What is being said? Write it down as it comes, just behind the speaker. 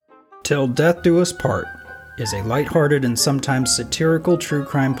Till Death Do Us Part is a lighthearted and sometimes satirical true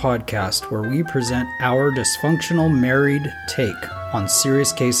crime podcast where we present our dysfunctional married take on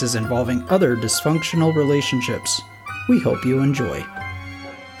serious cases involving other dysfunctional relationships. We hope you enjoy.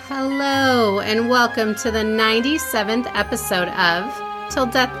 Hello, and welcome to the 97th episode of Till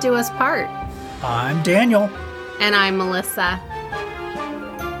Death Do Us Part. I'm Daniel. And I'm Melissa.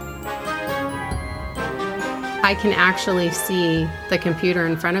 I can actually see the computer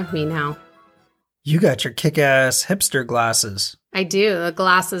in front of me now. You got your kick-ass hipster glasses. I do. The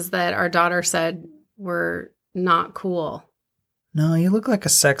glasses that our daughter said were not cool. No, you look like a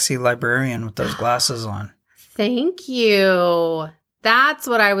sexy librarian with those glasses on. Thank you. That's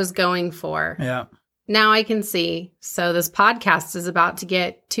what I was going for. Yeah. Now I can see. So this podcast is about to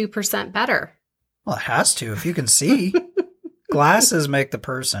get 2% better. Well, it has to if you can see. Glasses make the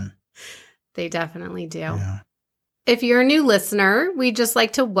person. They definitely do. Yeah. If you're a new listener, we'd just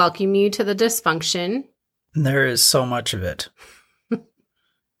like to welcome you to the dysfunction. There is so much of it.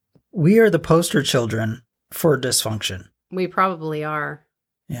 We are the poster children for dysfunction. We probably are.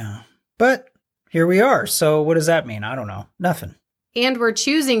 Yeah. But here we are. So what does that mean? I don't know. Nothing. And we're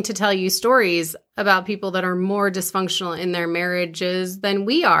choosing to tell you stories about people that are more dysfunctional in their marriages than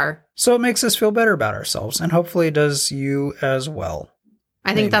we are. So it makes us feel better about ourselves, and hopefully it does you as well.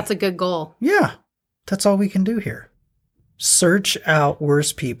 I think that's a good goal. Yeah. That's all we can do here. Search out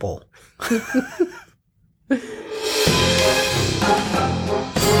worse people.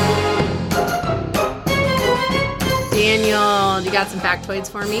 Daniel, you got some factoids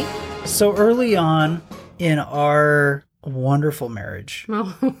for me? So early on in our wonderful marriage,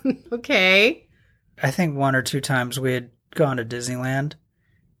 Oh, okay. I think one or two times we had gone to Disneyland,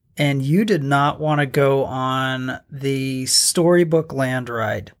 and you did not want to go on the Storybook Land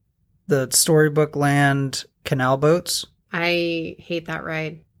ride. The Storybook Land canal boats. I hate that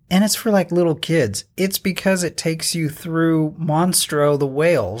ride. And it's for like little kids. It's because it takes you through Monstro the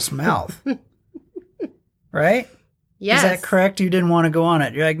whale's mouth. Right? Yes. Is that correct? You didn't want to go on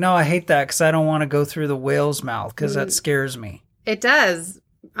it. You're like, no, I hate that because I don't want to go through the whale's mouth because that scares me. It does.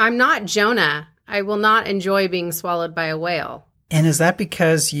 I'm not Jonah. I will not enjoy being swallowed by a whale. And is that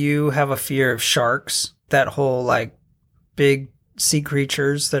because you have a fear of sharks? That whole like big sea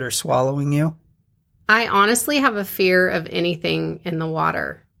creatures that are swallowing you? I honestly have a fear of anything in the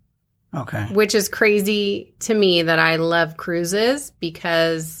water. Okay. Which is crazy to me that I love cruises,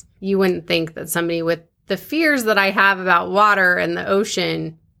 because you wouldn't think that somebody with the fears that I have about water and the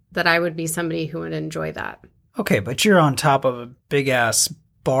ocean, that I would be somebody who would enjoy that. Okay, but you're on top of a big-ass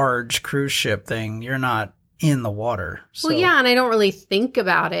barge cruise ship thing. You're not in the water. So. Well, yeah, and I don't really think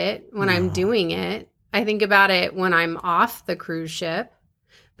about it when I'm doing it. I think about it when I'm off the cruise ship.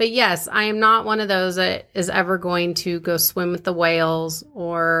 But yes, I am not one of those that is ever going to go swim with the whales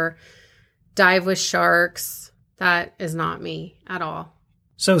or dive with sharks. That is not me at all.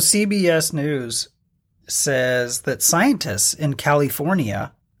 So CBS News says that scientists in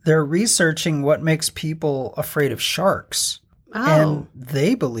California, they're researching what makes people afraid of sharks. Oh. And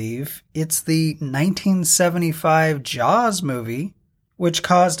they believe it's the 1975 Jaws movie, which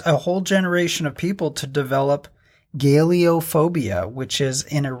caused a whole generation of people to develop galeophobia, which is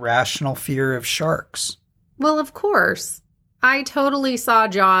an irrational fear of sharks. Well, of course. I totally saw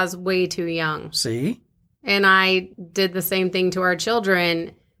Jaws way too young. See? And I did the same thing to our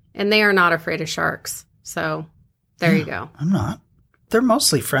children, and they are not afraid of sharks. So there you go. I'm not. They're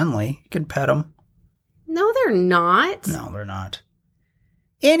mostly friendly. You can pet them. No, they're not. No, they're not.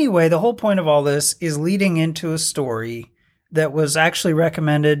 Anyway, the whole point of all this is leading into a story that was actually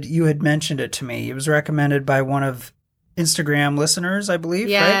recommended. You had mentioned it to me. It was recommended by one of Instagram listeners, I believe,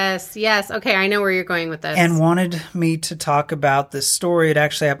 Yes, right? yes. Okay, I know where you're going with this. And wanted me to talk about this story. It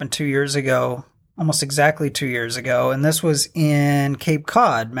actually happened 2 years ago, almost exactly 2 years ago. And this was in Cape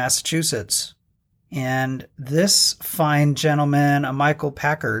Cod, Massachusetts. And this fine gentleman, a Michael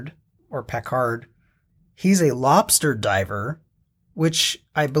Packard, he's a lobster diver, which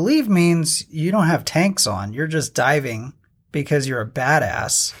I believe means you don't have tanks on. You're just diving because you're a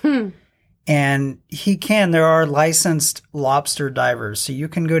badass. And there are licensed lobster divers. So you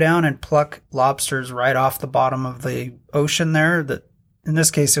can go down and pluck lobsters right off the bottom of the ocean there. That in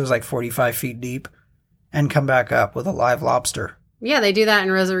this case, it was like 45 feet deep, and come back up with a live lobster. Yeah, they do that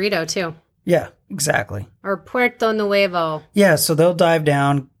in Rosarito too. Yeah, exactly. Or Puerto Nuevo. Yeah, so they'll dive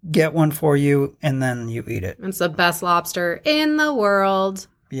down, get one for you, and then you eat it. It's the best lobster in the world.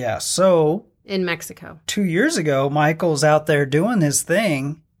 Yeah, so in Mexico. 2 years ago, Michael's out there doing his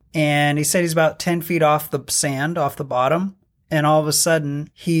thing, and he said he's about 10 feet off the sand, off the bottom, and all of a sudden,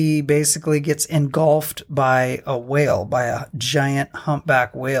 he basically gets engulfed by a whale, by a giant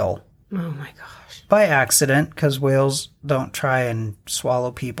humpback whale. Oh my gosh. By accident, because whales don't try and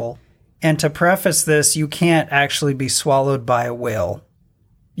swallow people. And to preface this, you can't actually be swallowed by a whale.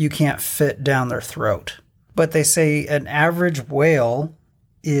 You can't fit down their throat. But they say an average whale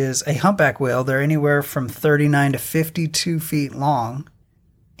is a humpback whale. They're anywhere from 39 to 52 feet long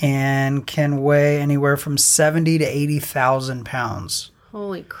and can weigh anywhere from 70 to 80,000 pounds.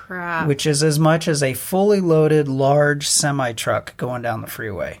 Holy crap. Which is as much as a fully loaded large semi-truck going down the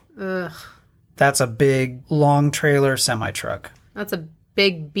freeway. Ugh. That's a big, long trailer semi-truck. That's a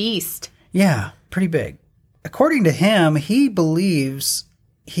big beast. Yeah, pretty big. According to him, he believes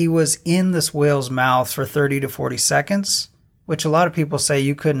he was in this whale's mouth for 30 to 40 seconds, which a lot of people say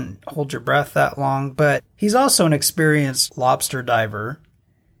you couldn't hold your breath that long. But he's also an experienced lobster diver,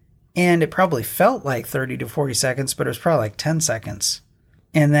 and it probably felt like 30 to 40 seconds, but it was probably like 10 seconds.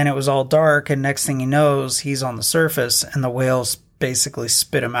 And then it was all dark, and next thing he knows, he's on the surface, and the whales basically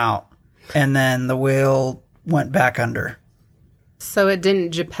spit him out. And then the whale went back under. So it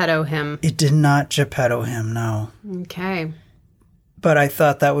didn't Geppetto him. It did not Geppetto him, no. Okay. But I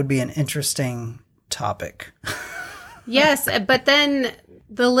thought that would be an interesting topic. Yes, but then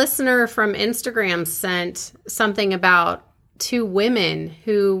the listener from Instagram sent something about 2 women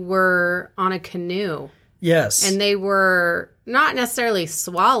who were on a canoe. Yes. And they were not necessarily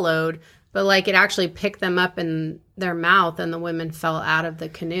swallowed, but like it actually picked them up in their mouth and the women fell out of the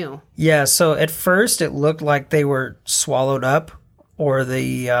canoe. Yeah, so at first it looked like they were swallowed up, or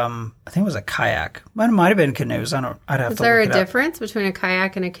the, I think it was a kayak. It might have been canoes. I'd have to look it up. Is there a difference between a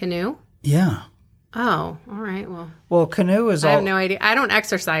kayak and a canoe? Yeah. Oh, all right. Well, canoe is all... I have no idea. I don't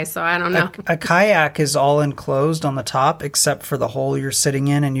exercise, so I don't know. A kayak is all enclosed on the top except for the hole you're sitting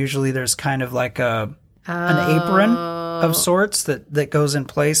in, and usually there's kind of like an apron of sorts that goes in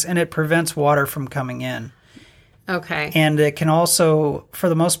place, and it prevents water from coming in. Okay. And it can also, for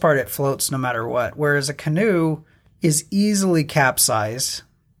the most part, it floats no matter what, whereas a canoe is easily capsized.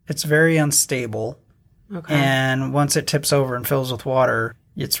 It's very unstable. Okay. And once it tips over and fills with water,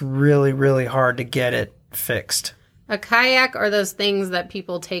 it's really, really hard to get it fixed. A kayak are those things that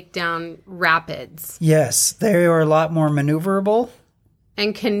people take down rapids. Yes, they are a lot more maneuverable.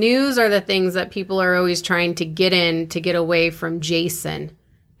 And canoes are the things that people are always trying to get in to get away from Jason,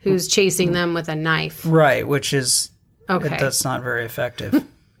 who's chasing them with a knife. Right, which is... Okay. That's not very effective.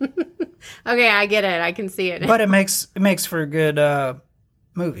 Okay, I get it. I can see it. But it makes for good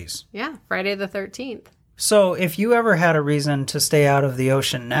movies. Yeah, Friday the 13th. So if you ever had a reason to stay out of the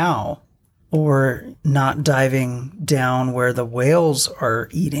ocean now, or not diving down where the whales are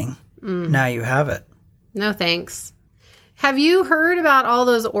eating, now you have it. No thanks. Have you heard about all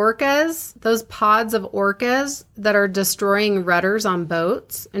those orcas, those pods of orcas that are destroying rudders on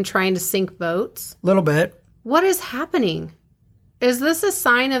boats and trying to sink boats? A little bit. What is happening? Is this a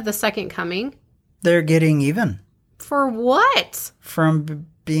sign of the second coming? They're getting even. For what? From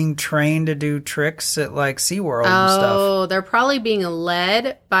being trained to do tricks at like SeaWorld and stuff. Oh, they're probably being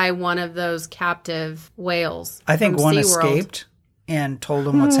led by one of those captive whales. I think from one SeaWorld. escaped and told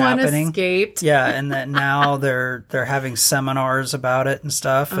them what's happening. Escaped. Yeah, and that now they're having seminars about it and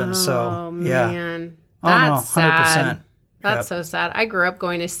stuff. And so, yeah. Man. Oh, That's no, 100%. sad. That's Yep. so sad. I grew up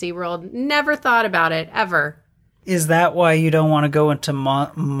going to SeaWorld. Never thought about it, ever. Is that why you don't want to go into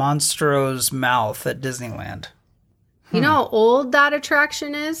Monstro's mouth at Disneyland? You know how old that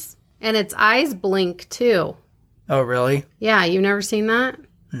attraction is? And its eyes blink, too. Oh, really? Yeah, you've never seen that?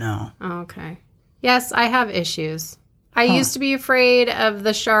 No. Oh, okay. Yes, I have issues. I used to be afraid of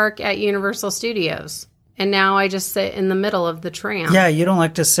the shark at Universal Studios. And now I just sit in the middle of the tram. Yeah, you don't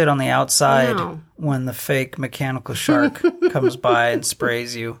like to sit on the outside No. when the fake mechanical shark comes by and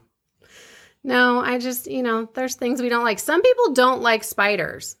sprays you. No, I just, there's things we don't like. Some people don't like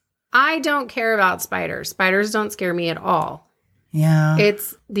spiders. I don't care about spiders. Spiders don't scare me at all. Yeah.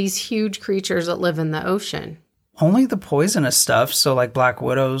 It's these huge creatures that live in the ocean. Only the poisonous stuff, so like black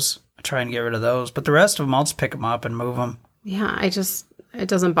widows, I try and get rid of those. But the rest of them, I'll just pick them up and move them. Yeah, it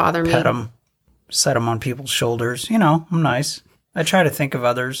doesn't bother me. Pet them, set them on people's shoulders. I'm nice. I try to think of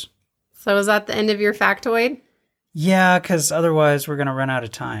others. So is that the end of your factoid? Yeah, because otherwise we're going to run out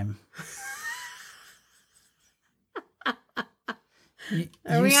of time.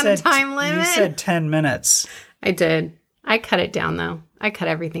 Are we on a time limit? You said 10 minutes. I did. I cut it down, though. I cut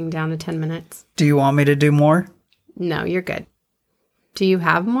everything down to 10 minutes. Do you want me to do more? No, you're good. Do you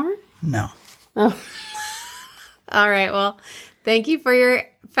have more? No. Oh. All right. Well, thank you for your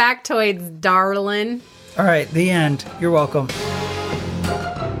factoids, darling. All right. The end. You're welcome.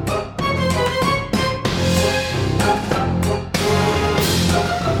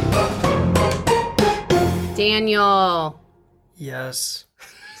 Daniel. Yes.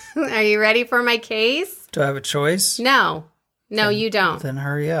 Are you ready for my case? Do I have a choice? No. No, you don't. Then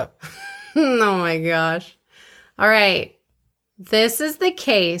hurry up. Oh my gosh. All right. This is the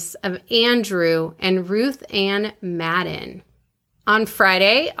case of Andrew and Ruth Ann Madden. On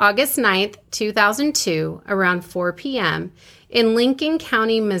Friday, August 9th, 2002, around 4 p.m., in Lincoln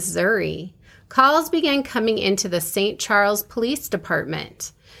County, Missouri, calls began coming into the St. Charles Police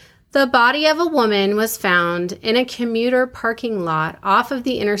Department. The body of a woman was found in a commuter parking lot off of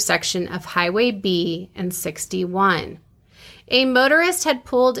the intersection of Highway B and 61. A motorist had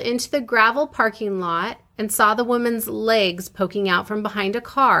pulled into the gravel parking lot and saw the woman's legs poking out from behind a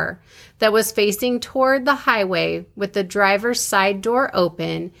car that was facing toward the highway with the driver's side door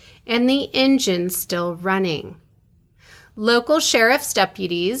open and the engine still running. Local sheriff's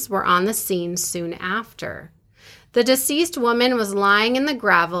deputies were on the scene soon after. The deceased woman was lying in the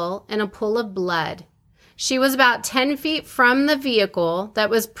gravel in a pool of blood. She was about 10 feet from the vehicle that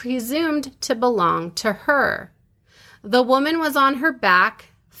was presumed to belong to her. The woman was on her back,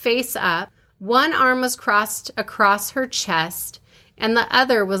 face up. One arm was crossed across her chest, and the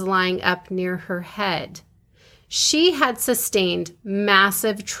other was lying up near her head. She had sustained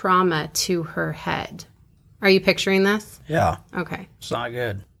massive trauma to her head. Are you picturing this? Yeah. Okay. It's not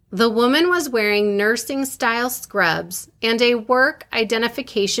good. The woman was wearing nursing-style scrubs and a work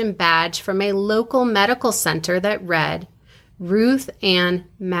identification badge from a local medical center that read, Ruth Ann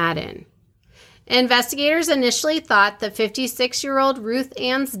Madden. Investigators initially thought that 56-year-old Ruth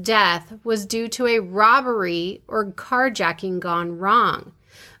Ann's death was due to a robbery or carjacking gone wrong.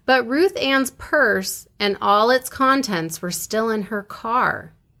 But Ruth Ann's purse and all its contents were still in her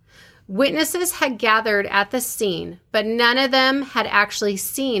car. Witnesses had gathered at the scene, but none of them had actually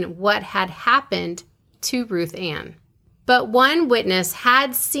seen what had happened to Ruth Ann. But one witness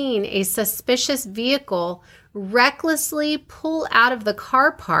had seen a suspicious vehicle recklessly pull out of the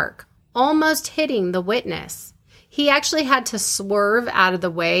car park, almost hitting the witness. He actually had to swerve out of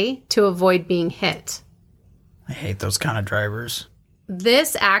the way to avoid being hit. I hate those kind of drivers.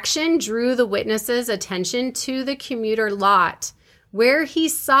 This action drew the witness's attention to the commuter lot, where he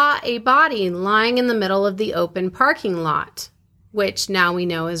saw a body lying in the middle of the open parking lot, which now we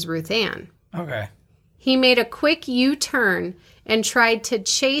know is Ruth Ann. Okay. He made a quick U-turn and tried to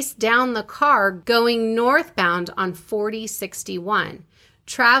chase down the car going northbound on 4061,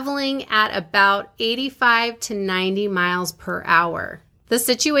 traveling at about 85 to 90 miles per hour. The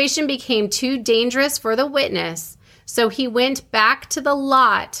situation became too dangerous for the witness, so he went back to the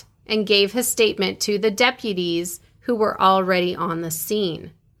lot and gave his statement to the deputies who were already on the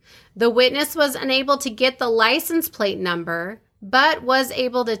scene. The witness was unable to get the license plate number, but was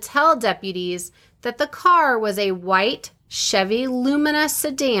able to tell deputies that the car was a white Chevy Lumina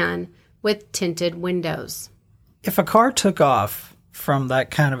sedan with tinted windows. If a car took off from that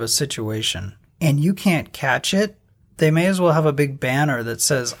kind of a situation and you can't catch it, they may as well have a big banner that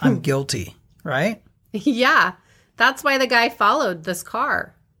says, I'm guilty, right? Yeah, that's why the guy followed this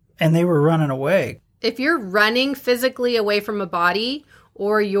car. And they were running away. If you're running physically away from a body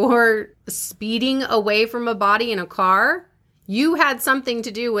or you're speeding away from a body in a car, you had something to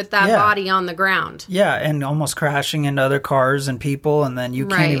do with that body on the ground. Yeah, and almost crashing into other cars and people, and then you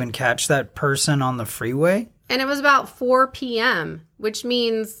can't even catch that person on the freeway. And it was about 4 p.m., which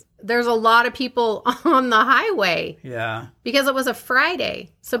means there's a lot of people on the highway. Yeah. Because it was a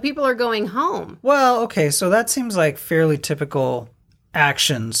Friday, so people are going home. Well, okay, so that seems like fairly typical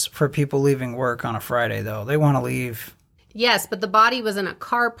actions for people leaving work on a Friday, though. They want to leave. Yes, but the body was in a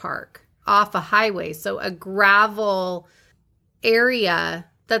car park off a highway, so a gravel area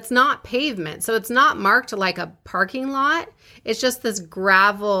that's not pavement. So it's not marked like a parking lot. It's just this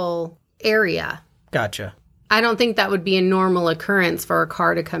gravel area. Gotcha. I don't think that would be a normal occurrence for a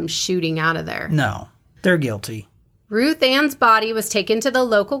car to come shooting out of there. No, they're guilty. Ruth Ann's body was taken to the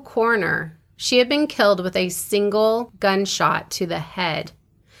local coroner. She had been killed with a single gunshot to the head.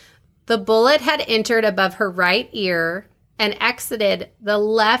 The bullet had entered above her right ear and exited the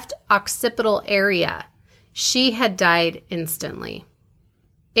left occipital area. She had died instantly.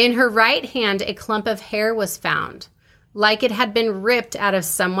 In her right hand, a clump of hair was found, like it had been ripped out of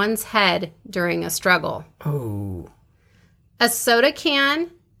someone's head during a struggle. Oh. A soda can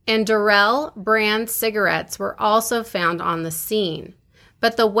and Durrell brand cigarettes were also found on the scene,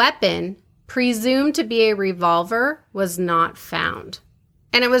 but the weapon, presumed to be a revolver, was not found.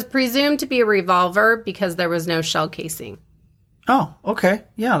 And it was presumed to be a revolver because there was no shell casing. Oh, okay.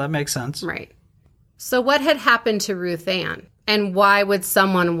 Yeah, that makes sense. Right. So what had happened to Ruth Ann? And why would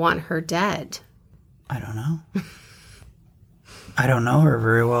someone want her dead? I don't know. I don't know her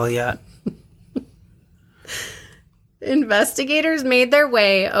very well yet. Investigators made their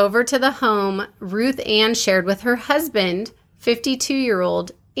way over to the home Ruth Ann shared with her husband,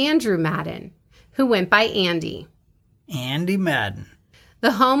 52-year-old Andrew Madden, who went by Andy. Andy Madden.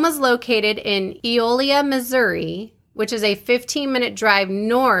 The home was located in Eolia, Missouri, which is a 15-minute drive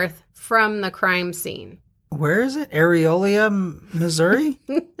north from the crime scene. Where is it? Areola, Missouri?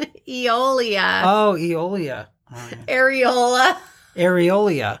 Eolia. Oh, Eolia. Oh, yeah. Areola.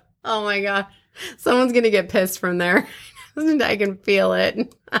 Areolia. Oh, my God. Someone's going to get pissed from there. I can feel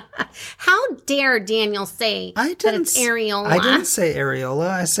it. How dare Daniel say that it's areola? I didn't say areola.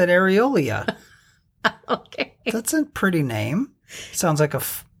 I said areolia. Okay. That's a pretty name. Sounds like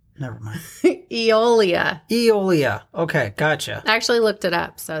never mind. Eolia. Eolia. Okay, gotcha. I actually looked it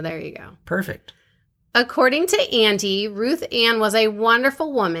up, so there you go. Perfect. According to Andy, Ruth Ann was a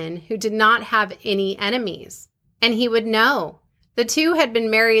wonderful woman who did not have any enemies. And he would know. The two had been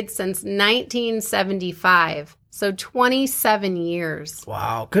married since 1975, so 27 years.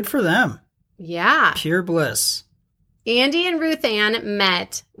 Wow, good for them. Yeah. Pure bliss. Andy and Ruth Ann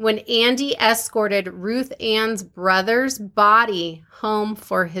met when Andy escorted Ruth Ann's brother's body home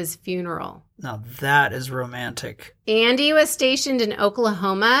for his funeral. Now that is romantic. Andy was stationed in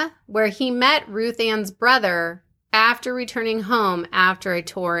Oklahoma, where he met Ruth Ann's brother after returning home after a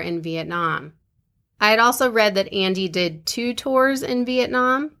tour in Vietnam. I had also read that Andy did 2 tours in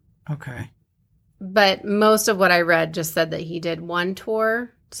Vietnam. Okay. But most of what I read just said that he did 1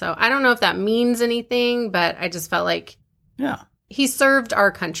 tour. So I don't know if that means anything, but I just felt like he served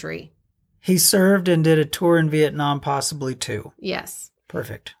our country. He served and did a tour in Vietnam, possibly 2. Yes.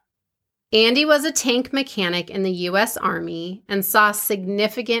 Perfect. Andy was a tank mechanic in the U.S. Army and saw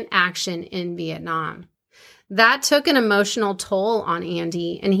significant action in Vietnam. That took an emotional toll on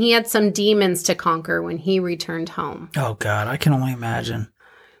Andy, and he had some demons to conquer when he returned home. Oh, God, I can only imagine.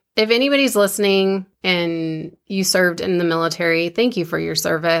 If anybody's listening and you served in the military, thank you for your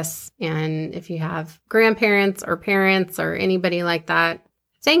service. And if you have grandparents or parents or anybody like that,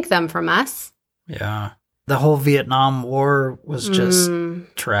 thank them from us. Yeah. The whole Vietnam War was just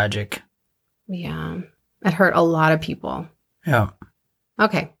tragic. Yeah. It hurt a lot of people. Yeah.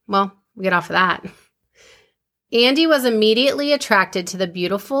 Okay. Well, we'll get off of that. Andy was immediately attracted to the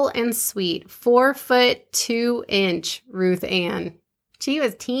beautiful and sweet 4'2" Ruth Ann. She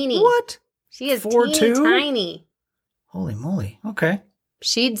was teeny. What? She is 4'2"? teeny tiny. Holy moly. Okay.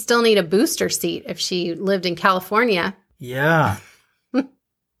 She'd still need a booster seat if she lived in California. Yeah.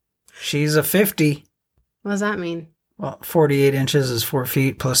 She's a 50. What does that mean? Well, 48 inches is 4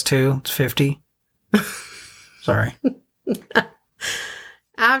 feet plus 2. It's 50. Sorry.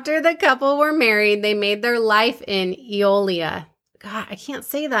 After the couple were married, they made their life in Eolia. God, I can't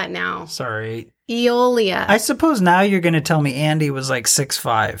say that now. Sorry. Eolia. I suppose now you're going to tell me Andy was like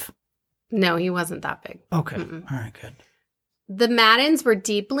 6'5". No, he wasn't that big. Okay. All right, good. The Maddens were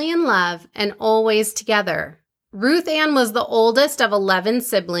deeply in love and always together. Ruth Ann was the oldest of 11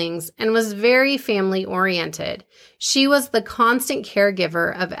 siblings and was very family-oriented. She was the constant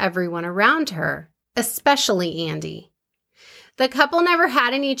caregiver of everyone around her, especially Andy. The couple never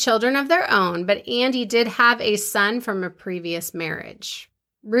had any children of their own, but Andy did have a son from a previous marriage.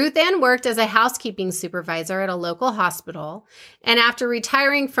 Ruth Ann worked as a housekeeping supervisor at a local hospital, and after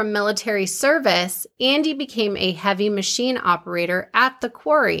retiring from military service, Andy became a heavy machine operator at the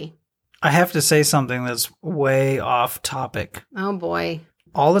quarry. I have to say something that's way off topic. Oh, boy.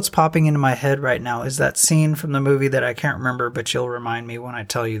 All that's popping into my head right now is that scene from the movie that I can't remember, but you'll remind me when I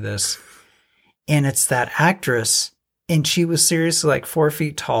tell you this. And it's that actress, and she was seriously like 4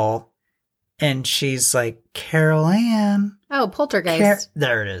 feet tall, and she's like, Carol Ann. Oh, Poltergeist.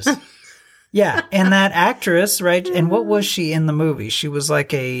 There it is. Yeah, and that actress, right? And what was she in the movie? She was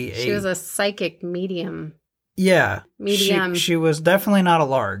like She was a psychic medium. Yeah. Medium. She was definitely not a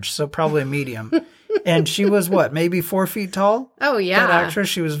large, so probably a medium. And she was what, maybe 4 feet tall? Oh, yeah. That actress,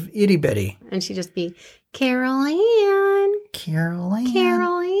 she was itty bitty. And she'd just be, Carol Ann. Carol Ann.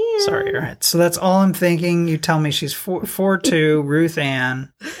 Carol Ann. Sorry, all right. So that's all I'm thinking. You tell me she's 4'2", Ruth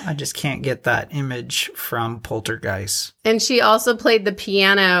Ann. I just can't get that image from Poltergeist. And she also played the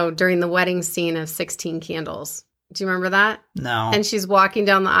piano during the wedding scene of 16 Candles. Do you remember that? No. And she's walking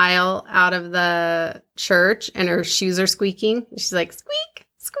down the aisle out of the church and her shoes are squeaking. She's like, squeak,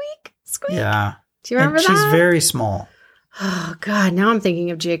 squeak, squeak. Yeah. Do you remember that? She's very small. Oh, God. Now I'm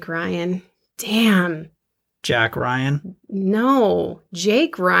thinking of Jake Ryan. Damn. Jack Ryan? No.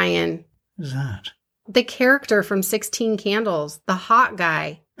 Jake Ryan. Who's that? The character from 16 Candles. The hot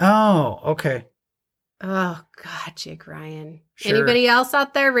guy. Oh, okay. Oh, God, Jake Ryan. Sure. Anybody else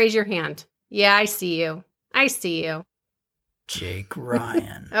out there? Raise your hand. Yeah, I see you. I see you. Jake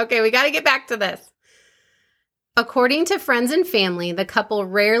Ryan. Okay, we got to get back to this. According to friends and family, the couple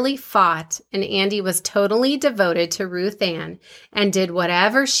rarely fought, and Andy was totally devoted to Ruth Ann and did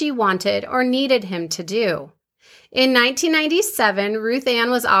whatever she wanted or needed him to do. In 1997, Ruth Ann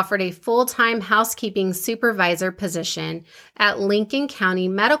was offered a full-time housekeeping supervisor position at Lincoln County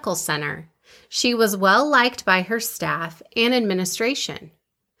Medical Center. She was well liked by her staff and administration.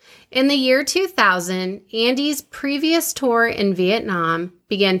 In the year 2000, Andy's previous tour in Vietnam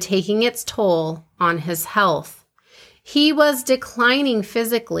began taking its toll on his health. He was declining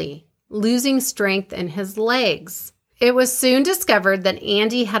physically, losing strength in his legs. It was soon discovered that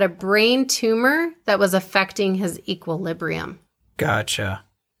Andy had a brain tumor that was affecting his equilibrium. Gotcha.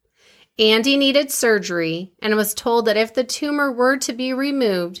 Andy needed surgery and was told that if the tumor were to be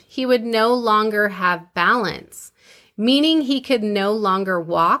removed, he would no longer have balance, meaning he could no longer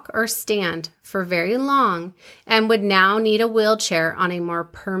walk or stand for very long and would now need a wheelchair on a more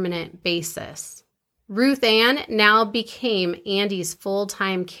permanent basis. Ruth Ann now became Andy's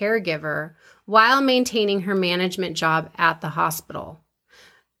full-time caregiver while maintaining her management job at the hospital.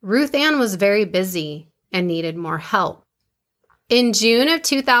 Ruth Ann was very busy and needed more help. In June of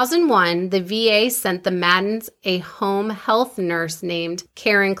 2001, the VA sent the Maddens a home health nurse named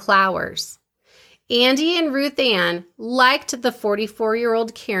Karen Clowers. Andy and Ruth Ann liked the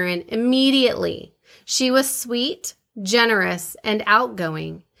 44-year-old Karen immediately. She was sweet, generous, and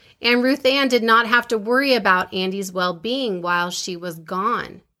outgoing, and Ruth Ann did not have to worry about Andy's well-being while she was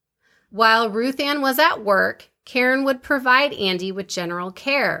gone. While Ruth Ann was at work, Karen would provide Andy with general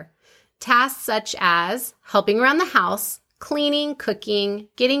care, tasks such as helping around the house, cleaning, cooking,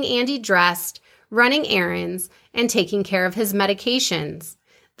 getting Andy dressed, running errands, and taking care of his medications.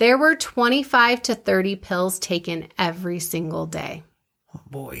 There were 25 to 30 pills taken every single day. Oh,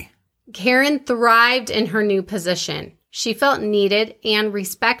 boy. Karen thrived in her new position. She felt needed and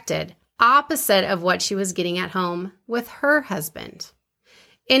respected, opposite of what she was getting at home with her husband.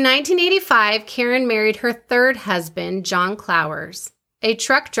 In 1985, Karen married her third husband, John Clowers, a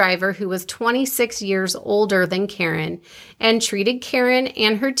truck driver who was 26 years older than Karen and treated Karen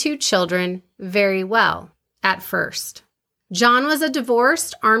and her two children very well at first. John was a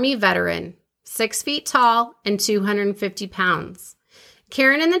divorced Army veteran, 6 feet tall and 250 pounds.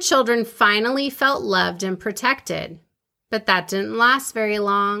 Karen and the children finally felt loved and protected, but that didn't last very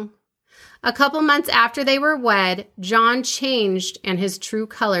long. A couple months after they were wed, John changed and his true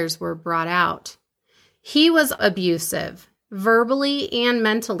colors were brought out. He was abusive, verbally and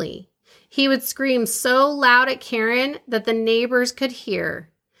mentally. He would scream so loud at Karen that the neighbors could hear.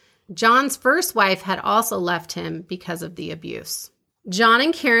 John's first wife had also left him because of the abuse. John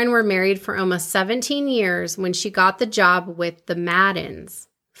and Karen were married for almost 17 years when she got the job with the Maddens.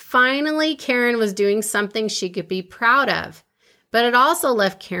 Finally, Karen was doing something she could be proud of, but it also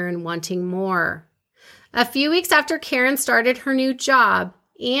left Karen wanting more. A few weeks after Karen started her new job,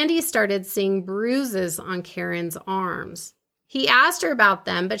 Andy started seeing bruises on Karen's arms. He asked her about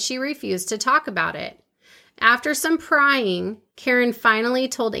them, but she refused to talk about it. After some prying, Karen finally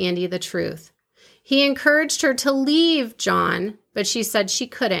told Andy the truth. He encouraged her to leave John, but she said she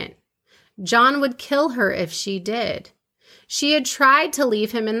couldn't. John would kill her if she did. She had tried to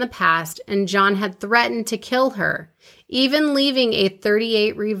leave him in the past, and John had threatened to kill her, even leaving a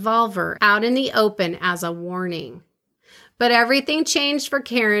 .38 revolver out in the open as a warning. But everything changed for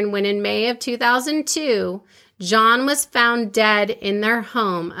Karen when in May of 2002, John was found dead in their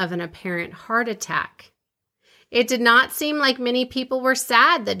home of an apparent heart attack. It did not seem like many people were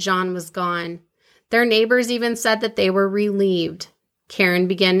sad that John was gone. Their neighbors even said that they were relieved. Karen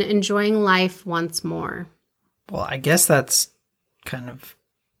began enjoying life once more. Well, I guess that's kind of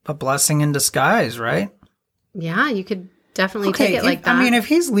a blessing in disguise, right? Yeah, you could definitely take it like that. I mean, if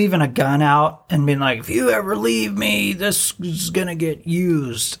he's leaving a gun out and being like, if you ever leave me, this is going to get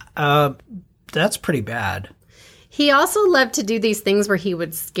used, that's pretty bad. He also loved to do these things where he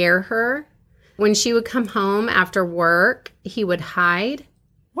would scare her. When she would come home after work, he would hide.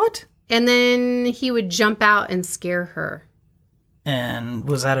 What? And then he would jump out and scare her. And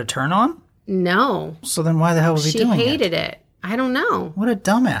was that a turn on? No. So then why the hell was he doing it? She hated it. I don't know. What a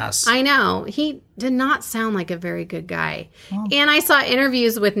dumbass. I know. He did not sound like a very good guy. Well, and I saw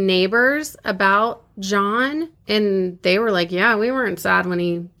interviews with neighbors about John, and they were like, yeah, we weren't sad when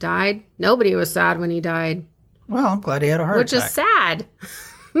he died. Nobody was sad when he died. Well, I'm glad he had a heart attack. Which is sad.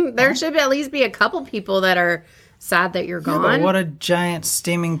 There should at least be a couple people that are sad that you're gone. But what a giant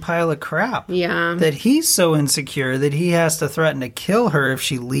steaming pile of crap. Yeah. That he's so insecure that he has to threaten to kill her if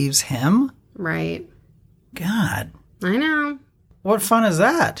she leaves him. Right. God. I know. What fun is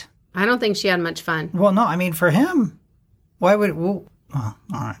that? I don't think she had much fun. Well, no, I mean, for him, why would... Well, all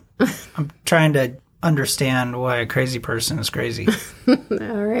right. I'm trying to understand why a crazy person is crazy. All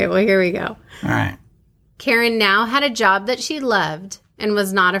right, well, here we go. All right. Karen now had a job that she loved and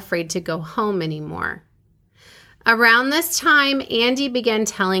was not afraid to go home anymore. Around this time, Andy began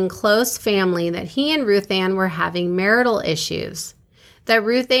telling close family that he and Ruth Ann were having marital issues, that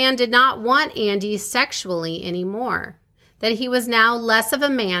Ruth Ann did not want Andy sexually anymore, that he was now less of a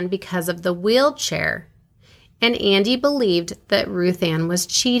man because of the wheelchair, and Andy believed that Ruth Ann was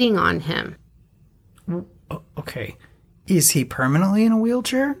cheating on him. Okay. Is he permanently in a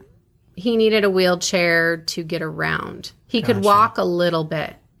wheelchair? He needed a wheelchair to get around. He could walk a little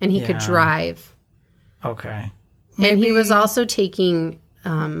bit, and he could drive. Okay. And he was also taking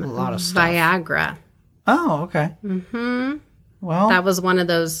A lot of stuff. Viagra. Oh, okay. Mm-hmm. Well, That was one of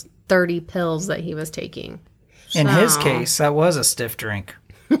those 30 pills that he was taking. in his case, that was a stiff drink.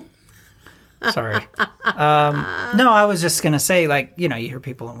 Sorry. No, I was just going to say, like, you hear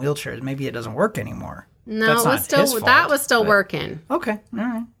people in wheelchairs. Maybe it doesn't work anymore. No, That's it not was still his fault, that was still but- working. Okay. All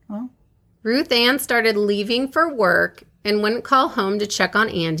right. Well, Ruth Ann started leaving for work and wouldn't call home to check on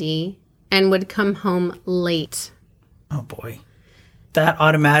Andy and would come home late. oh boy. That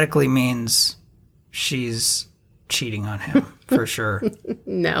automatically means she's cheating on him for sure.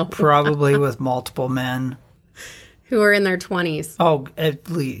 No, Probably with multiple men. who are in their 20s. Oh, at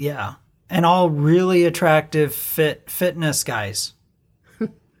least, yeah. And all really attractive fitness guys.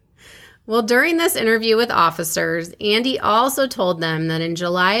 Well, during this interview with officers, Andy also told them that in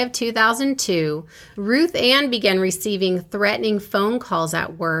July of 2002, Ruth Ann began receiving threatening phone calls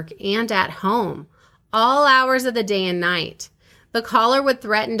at work and at home, all hours of the day and night. The caller would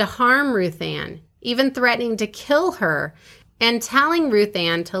threaten to harm Ruth Ann, even threatening to kill her, and telling Ruth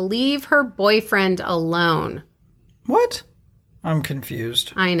Ann to leave her boyfriend alone. What? I'm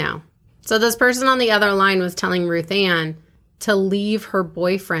confused. I know. So this person on the other line was telling Ruth Ann to leave her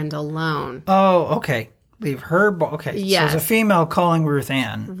boyfriend alone. Oh, okay. Leave her. Okay. Yes. So it's a female calling Ruth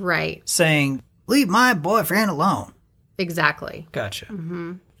Ann Right. saying, leave my boyfriend alone. Exactly. Gotcha.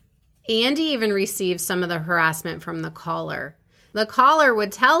 Andy even received some of the harassment from the caller. The caller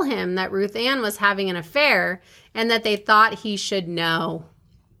would tell him that Ruth Ann was having an affair and that they thought he should know.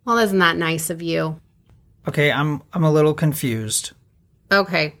 Well, isn't that nice of you? Okay, I'm a little confused.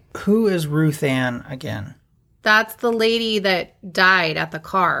 Okay. Who is Ruth Ann again? That's the lady that died at the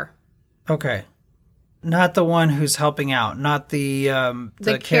car. Okay. Not the one who's helping out. Not the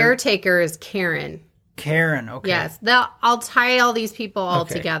The caretaker is Karen. Karen, okay. Yes. I'll tie all these people all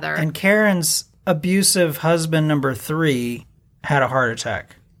Okay. together. And Karen's abusive husband number 3 had a heart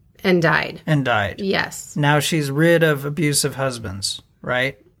attack And died. and died. Yes. Now she's rid of abusive husbands,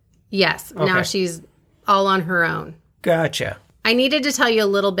 right? Yes. Now Okay. she's all on her own. Gotcha. I needed to tell you a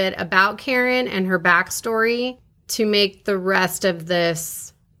little bit about Karen and her backstory to make the rest of this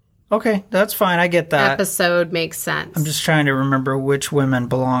Okay, that's fine. I get that. episode make sense. I'm just trying to remember which women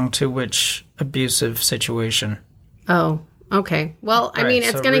belong to which abusive situation. Oh, okay. Well, I All mean, right,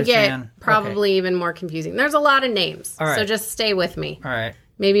 it's so going to Ruth get Ann. probably even more confusing. There's a lot of names. All right. So just stay with me. All right.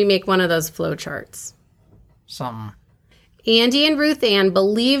 Maybe make one of those flow charts. Something. Andy and Ruth Ann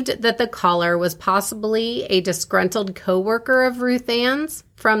believed that the caller was possibly a disgruntled coworker of Ruth Ann's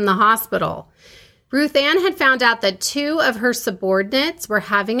from the hospital. Ruth Ann had found out that 2 of her subordinates were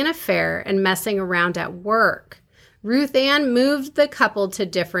having an affair and messing around at work. Ruth Ann moved the couple to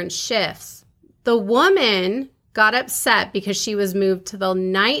different shifts. The woman got upset because she was moved to the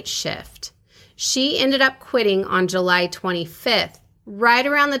night shift. She ended up quitting on July 25th, right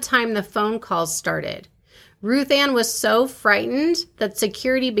around the time the phone calls started. Ruth Ann was so frightened that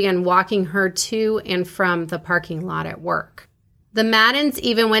security began walking her to and from the parking lot at work. The Maddens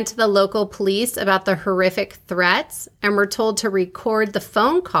even went to the local police about the horrific threats and were told to record the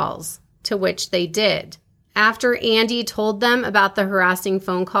phone calls, to which they did. After Andy told them about the harassing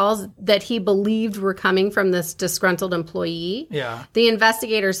phone calls that he believed were coming from this disgruntled employee, Yeah. the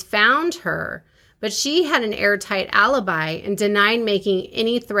investigators found her, but she had an airtight alibi and denied making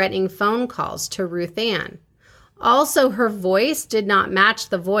any threatening phone calls to Ruth Ann. Also, her voice did not match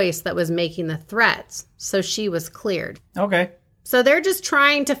the voice that was making the threats, so she was cleared. Okay. So they're just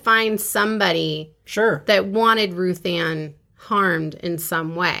trying to find somebody Sure. that wanted Ruth Ann harmed in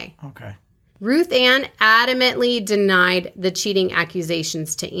some way. Okay. Ruth Ann adamantly denied the cheating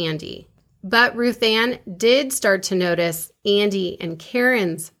accusations to Andy. But Ruth Ann did start to notice Andy and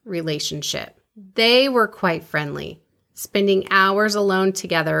Karen's relationship. They were quite friendly, spending hours alone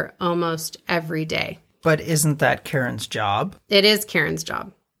together almost every day. But isn't that Karen's job? It is Karen's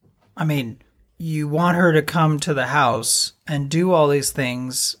job. I mean, you want her to come to the house and do all these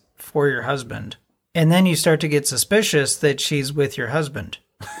things for your husband. And then you start to get suspicious that she's with your husband.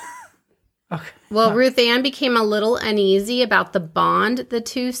 Okay. Well, Ruth Ann became a little uneasy about the bond the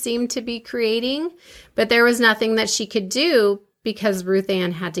two seemed to be creating, but there was nothing that she could do because Ruth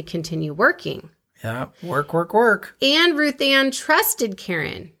Ann had to continue working. Yeah, work. And Ruth Ann trusted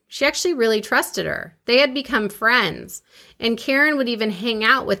Karen. She actually really trusted her. They had become friends, and Karen would even hang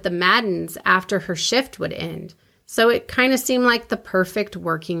out with the Maddens after her shift would end. So it kind of seemed like the perfect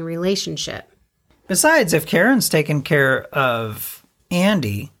working relationship. Besides, if Karen's taking care of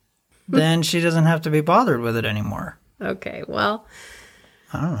Andy, then she doesn't have to be bothered with it anymore. Okay, well.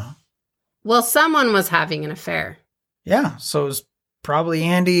 I don't know. Well, someone was having an affair. Yeah, so it was probably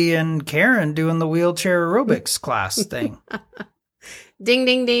Andy and Karen doing the wheelchair aerobics class thing. Ding,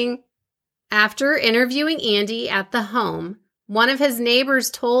 ding, ding. After interviewing Andy at the home, one of his neighbors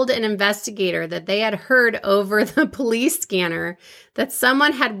told an investigator that they had heard over the police scanner that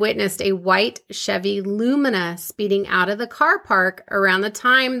someone had witnessed a white Chevy Lumina speeding out of the car park around the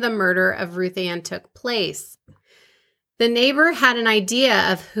time the murder of Ruth Ann took place. The neighbor had an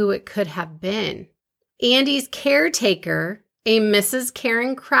idea of who it could have been. Andy's caretaker, a Mrs.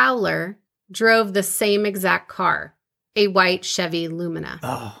 Karen Crowler, drove the same exact car, a white Chevy Lumina.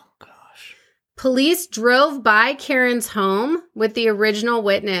 Oh. Police drove by Karen's home with the original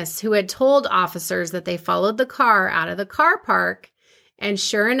witness who had told officers that they followed the car out of the car park, and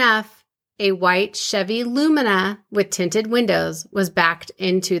sure enough, a white Chevy Lumina with tinted windows was backed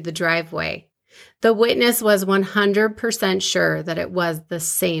into the driveway. The witness was 100% sure that it was the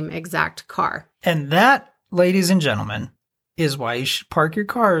same exact car. And that, ladies and gentlemen, is why you should park your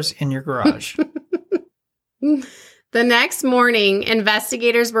cars in your garage. The next morning,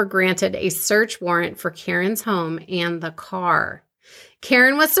 investigators were granted a search warrant for Karen's home and the car.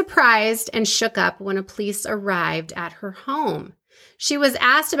 Karen was surprised and shook up when police arrived at her home. She was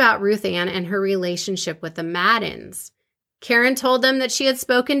asked about Ruth Ann and her relationship with the Maddens. Karen told them that she had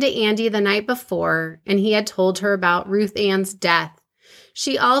spoken to Andy the night before, and he had told her about Ruth Ann's death.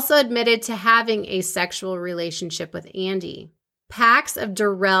 She also admitted to having a sexual relationship with Andy. Packs of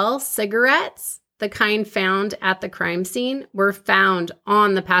Durrell cigarettes, the kind found at the crime scene, were found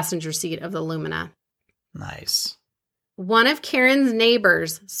on the passenger seat of the Lumina. Nice. One of Karen's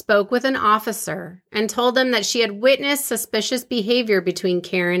neighbors spoke with an officer and told them that she had witnessed suspicious behavior between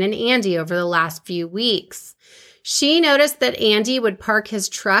Karen and Andy over the last few weeks. She noticed that Andy would park his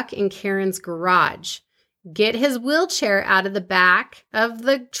truck in Karen's garage, get his wheelchair out of the back of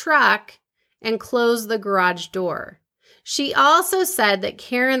the truck, and close the garage door. She also said that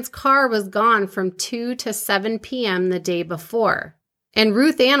Karen's car was gone from 2 to 7 p.m. the day before, and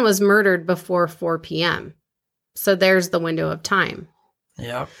Ruth Ann was murdered before 4 p.m. So there's the window of time.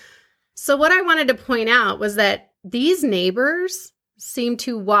 Yep. So what I wanted to point out was that these neighbors seem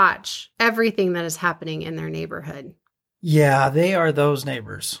to watch everything that is happening in their neighborhood. Yeah, they are those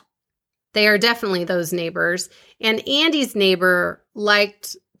neighbors. They are definitely those neighbors. And Andy's neighbor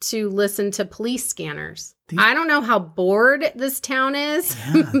liked to listen to police scanners. I don't know how bored this town is.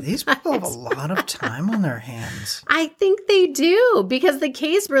 Yeah, these people have a lot of time on their hands. I think they do, because the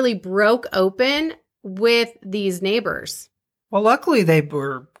case really broke open with these neighbors. Well, luckily they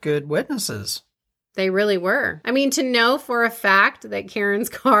were good witnesses. They really were. I mean, to know for a fact that Karen's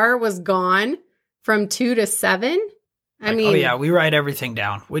car was gone from 2 to 7. I mean, oh yeah, we write everything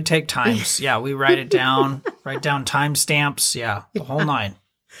down. We take times. Yeah, we write it down, write down timestamps. Yeah, the whole nine.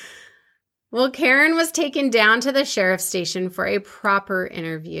 Well, Karen was taken down to the sheriff's station for a proper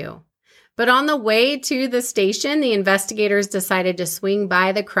interview. But on the way to the station, the investigators decided to swing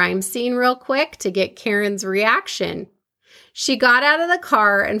by the crime scene real quick to get Karen's reaction. She got out of the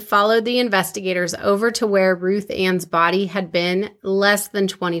car and followed the investigators over to where Ruth Ann's body had been less than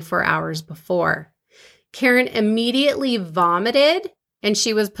 24 hours before. Karen immediately vomited, and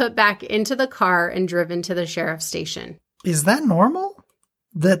she was put back into the car and driven to the sheriff's station. Is that normal?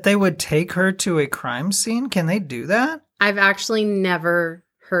 That they would take her to a crime scene? Can they do that? I've actually never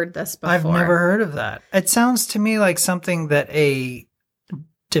heard this before. I've never heard of that. It sounds to me like something that a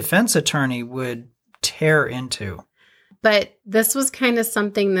defense attorney would tear into. But this was kind of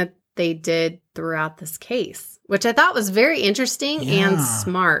something that they did throughout this case, which I thought was very interesting and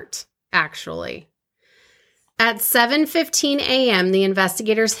smart, actually. At 7:15 a.m., the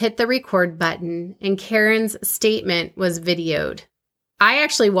investigators hit the record button, and Karen's statement was videoed. I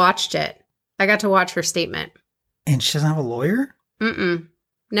actually watched it. I got to watch her statement. And she doesn't have a lawyer? Mm-mm.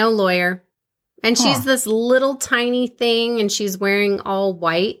 No lawyer. And she's this little tiny thing, and she's wearing all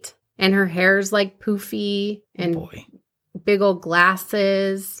white, and her hair's like poofy and big old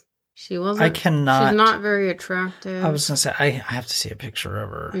glasses. She wasn't. She's not very attractive. I was going to say, I have to see a picture of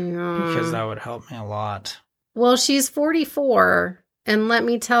her because that would help me a lot. Well, she's 44, and let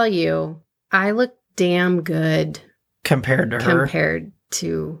me tell you, I look damn good compared to her. Compared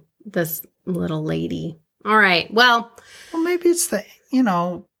to this little lady. All right. Well, maybe it's the,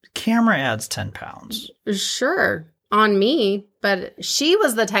 camera adds 10 pounds. Sure. On me, but she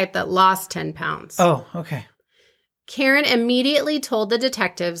was the type that lost 10 pounds. Oh, okay. Karen immediately told the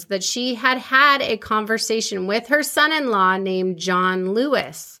detectives that she had had a conversation with her son-in-law named John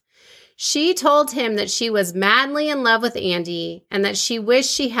Lewis. She told him that she was madly in love with Andy and that she wished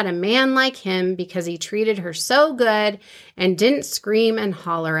she had a man like him because he treated her so good and didn't scream and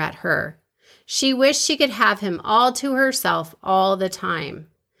holler at her. She wished she could have him all to herself all the time.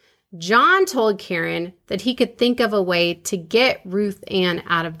 John told Karen that he could think of a way to get Ruth Ann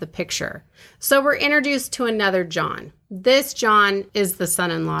out of the picture. So we're introduced to another John. This John is the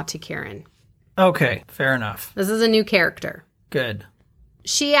son-in-law to Karen. Okay, fair enough. This is a new character. Good.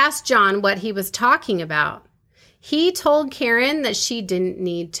 She asked John what he was talking about. He told Karen that she didn't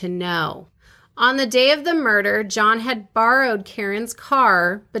need to know. On the day of the murder, John had borrowed Karen's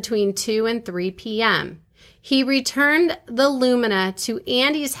car between 2 and 3 p.m. He returned the Lumina to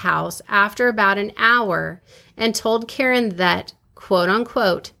Andy's house after about an hour and told Karen that, quote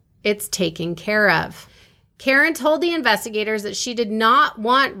unquote, it's taken care of. Karen told the investigators that she did not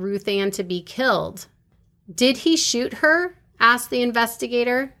want Ruth Ann to be killed. Did he shoot her? Asked the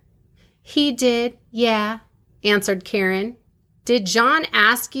investigator. He did, yeah, answered Karen. Did John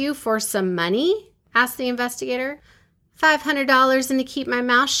ask you for some money? Asked the investigator. $500 and to keep my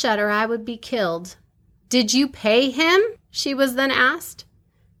mouth shut or I would be killed. Did you pay him? She was then asked.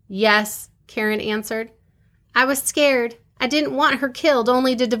 Yes, Karen answered. I was scared. I didn't want her killed,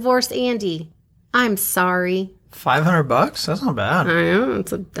 only to divorce Andy. I'm sorry. $500? That's not bad. I know.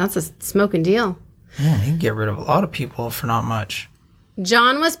 That's a smoking deal. Yeah, you can get rid of a lot of people for not much.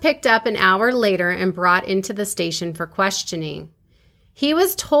 John was picked up an hour later and brought into the station for questioning. He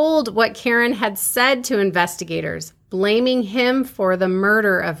was told what Karen had said to investigators, blaming him for the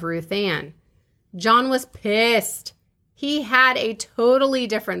murder of Ruth Ann. John was pissed. He had a totally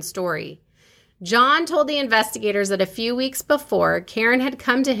different story. John told the investigators that a few weeks before, Karen had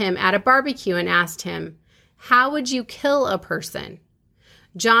come to him at a barbecue and asked him, "How would you kill a person?"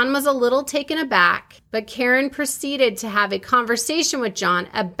 John was a little taken aback, but Karen proceeded to have a conversation with John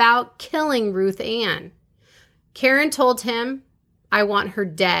about killing Ruth Ann. Karen told him, "I want her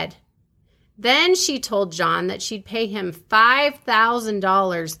dead." Then she told John that she'd pay him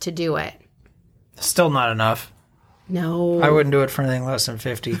 $5,000 to do it. Still not enough. No. I wouldn't do it for anything less than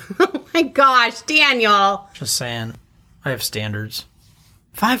 50. Oh my gosh, Daniel. Just saying. I have standards.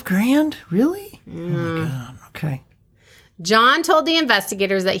 $5,000? Really? Oh my God. Okay. John told the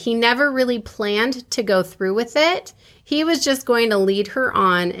investigators that he never really planned to go through with it. He was just going to lead her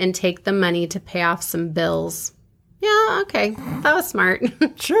on and take the money to pay off some bills. Yeah, okay. That was smart.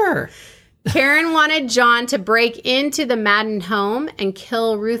 Sure. Karen wanted John to break into the Madden home and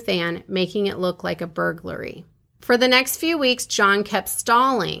kill Ruth Ann, making it look like a burglary. For the next few weeks, John kept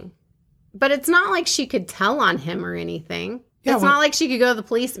stalling. But it's not like she could tell on him or anything. Yeah, it's not like she could go to the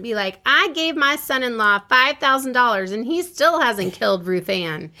police and be like, I gave my son-in-law $5,000 and he still hasn't killed Ruth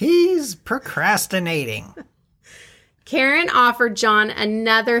Ann. He's procrastinating. Karen offered John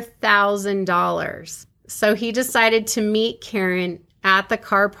another $1,000. So he decided to meet Karen at the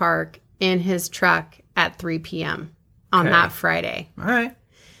car park in his truck at 3 p.m. on that Friday. All right.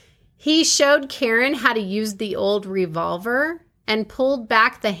 He showed Karen how to use the old revolver and pulled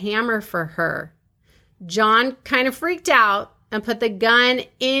back the hammer for her. John kind of freaked out and put the gun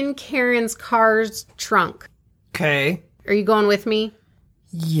in Karen's car's trunk. Okay. Are you going with me?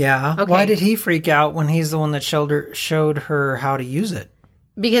 Yeah. Okay. Why did he freak out when he's the one that showed her how to use it?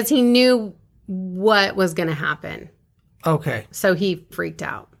 Because he knew what was going to happen. Okay. So he freaked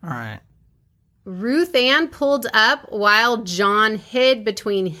out. All right. Ruth Ann pulled up while John hid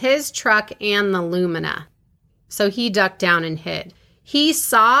between his truck and the Lumina. So he ducked down and hid. He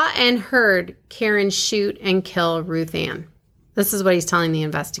saw and heard Karen shoot and kill Ruth Ann. This is what he's telling the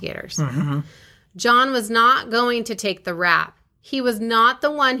investigators. Mm-hmm. John was not going to take the rap. He was not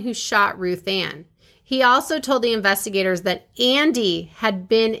the one who shot Ruth Ann. He also told the investigators that Andy had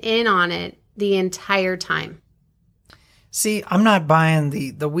been in on it the entire time. See, I'm not buying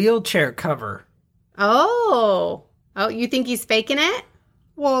the wheelchair cover. Oh, you think he's faking it?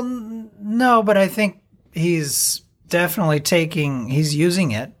 Well, no, but I think he's definitely he's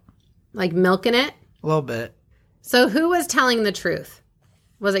using it. Like milking it? A little bit. So who was telling the truth?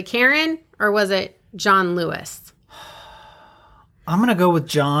 Was it Karen or was it John Lewis? I'm going to go with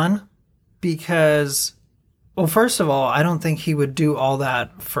John because, well, first of all, I don't think he would do all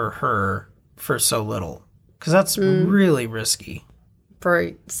that for her for so little because that's really risky.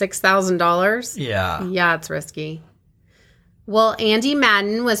 For $6,000? Yeah. Yeah, it's risky. Well, Andy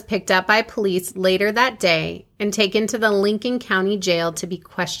Madden was picked up by police later that day and taken to the Lincoln County Jail to be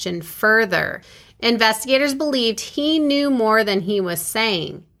questioned further. Investigators believed he knew more than he was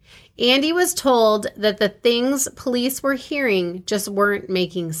saying. Andy was told that the things police were hearing just weren't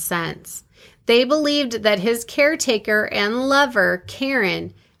making sense. They believed that his caretaker and lover,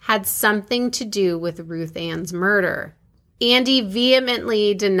 Karen, had something to do with Ruth Ann's murder. Andy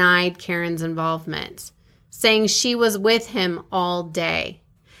vehemently denied Karen's involvement, saying she was with him all day.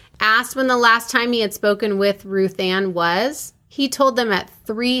 Asked when the last time he had spoken with Ruth Ann was, he told them at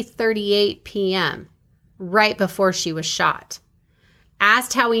 3:38 p.m., right before she was shot.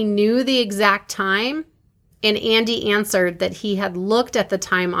 Asked how he knew the exact time, and Andy answered that he had looked at the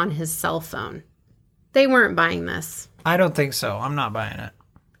time on his cell phone. They weren't buying this. I don't think so. I'm not buying it.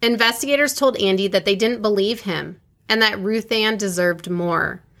 Investigators told Andy that they didn't believe him and that Ruth Ann deserved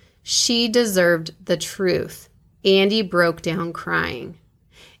more. She deserved the truth. Andy broke down crying.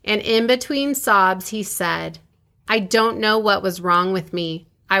 And in between sobs, he said, "I don't know what was wrong with me.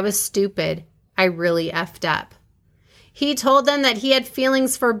 I was stupid. I really effed up." He told them that he had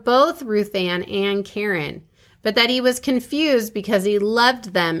feelings for both Ruth Ann and Karen, but that he was confused because he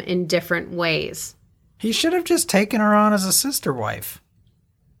loved them in different ways. He should have just taken her on as a sister wife.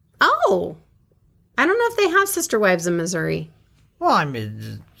 Oh, I don't know if they have sister wives in Missouri. Well, I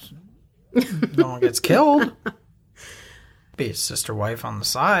mean, no one gets killed. Be a sister wife on the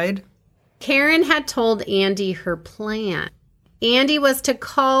side. Karen had told Andy her plan. Andy was to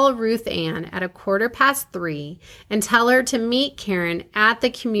call Ruth Ann at 3:15 and tell her to meet Karen at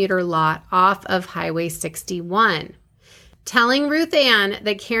the commuter lot off of Highway 61. Telling Ruth Ann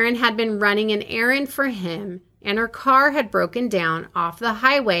that Karen had been running an errand for him and her car had broken down off the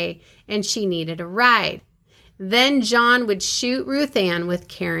highway and she needed a ride. Then John would shoot Ruth Ann with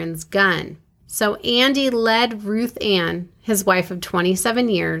Karen's gun. So Andy led Ruth Ann, his wife of 27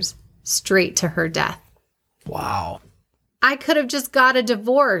 years, straight to her death. Wow. "I could have just got a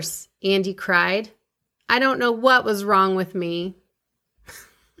divorce," Andy cried. "I don't know what was wrong with me."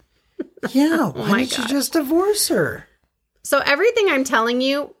 Yeah, why did you just divorce her? So everything I'm telling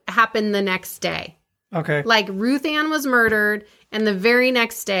you happened the next day. Okay. Like Ruth Ann was murdered, and the very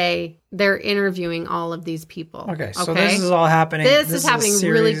next day, they're interviewing all of these people. Okay, so this is all happening. This is happening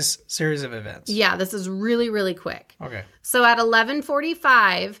series of events. Yeah, this is really, really quick. Okay. So at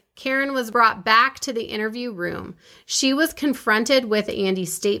 11:45, Karen was brought back to the interview room. She was confronted with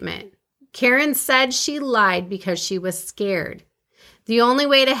Andy's statement. Karen said she lied because she was scared. The only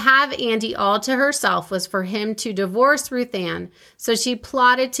way to have Andy all to herself was for him to divorce Ruth Ann, so she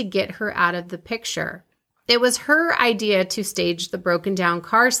plotted to get her out of the picture. It was her idea to stage the broken down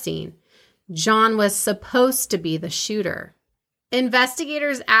car scene. John was supposed to be the shooter.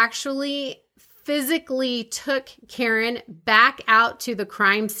 Investigators actually physically took Karen back out to the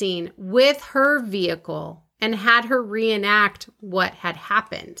crime scene with her vehicle and had her reenact what had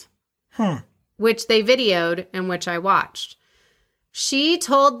happened, which they videoed and which I watched. She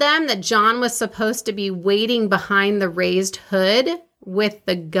told them that John was supposed to be waiting behind the raised hood with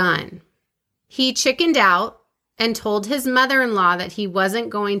the gun. He chickened out and told his mother-in-law that he wasn't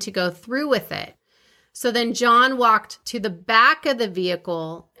going to go through with it. So then John walked to the back of the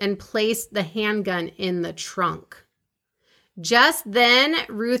vehicle and placed the handgun in the trunk. Just then,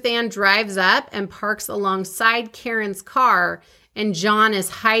 Ruth Ann drives up and parks alongside Karen's car, and John is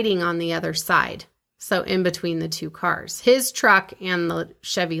hiding on the other side. So in between the two cars, his truck and the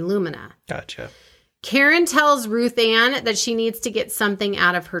Chevy Lumina. Gotcha. Karen tells Ruth Ann that she needs to get something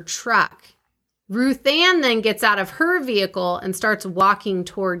out of her truck. Ruth Ann then gets out of her vehicle and starts walking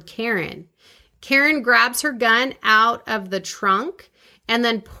toward Karen. Karen grabs her gun out of the trunk and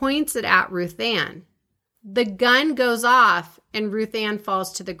then points it at Ruth Ann. The gun goes off and Ruth Ann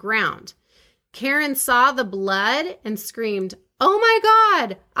falls to the ground. Karen saw the blood and screamed, "Oh my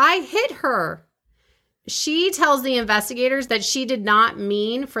God, I hit her." She tells the investigators that she did not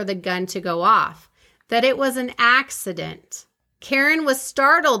mean for the gun to go off, that it was an accident. Karen was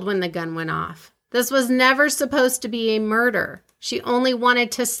startled when the gun went off. This was never supposed to be a murder. She only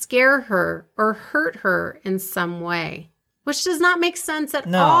wanted to scare her or hurt her in some way, which does not make sense at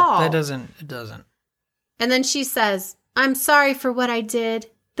all. No, it doesn't. And then she says, "I'm sorry for what I did.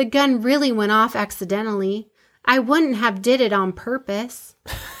 The gun really went off accidentally. I wouldn't have did it on purpose."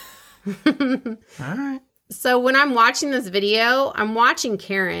 All right. So when I'm watching this video, I'm watching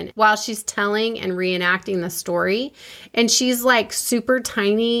Karen while she's telling and reenacting the story. And she's like super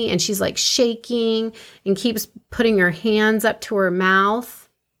tiny and she's like shaking and keeps putting her hands up to her mouth.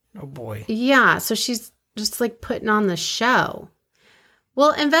 Oh boy. Yeah. So she's just like putting on the show.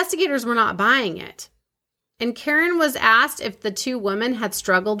 Well, investigators were not buying it. And Karen was asked if the two women had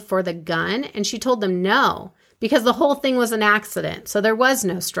struggled for the gun, and she told them no, because the whole thing was an accident, so there was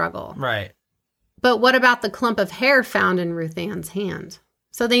no struggle. Right. But what about the clump of hair found in Ruth Ann's hand?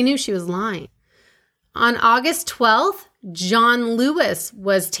 So they knew she was lying. On August 12th, John Lewis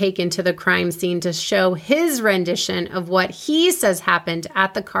was taken to the crime scene to show his rendition of what he says happened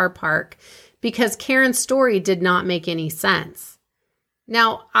at the car park because Karen's story did not make any sense.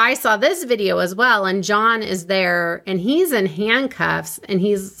 Now, I saw this video as well, and John is there, and he's in handcuffs, and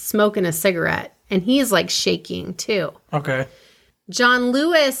he's smoking a cigarette, and he's like shaking too. Okay. John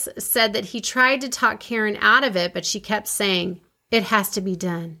Lewis said that he tried to talk Karen out of it, but she kept saying, "It has to be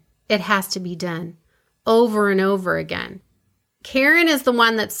done. It has to be done," over and over again. Karen is the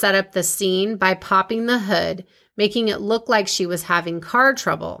one that set up the scene by popping the hood, making it look like she was having car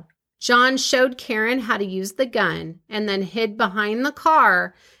trouble. John showed Karen how to use the gun and then hid behind the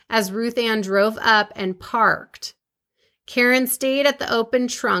car as Ruth Ann drove up and parked. Karen stayed at the open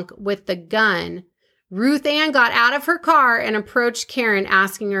trunk with the gun. Ruth Ann got out of her car and approached Karen,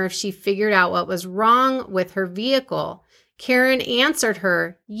 asking her if she figured out what was wrong with her vehicle. Karen answered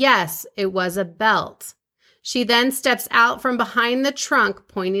her, yes, it was a belt. She then steps out from behind the trunk,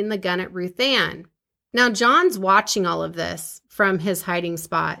 pointing the gun at Ruth Ann. Now, John's watching all of this from his hiding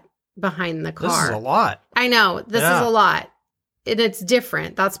spot behind the car. This is a lot. I know. This is a lot. It's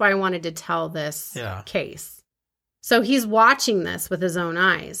different. That's why I wanted to tell this case. So he's watching this with his own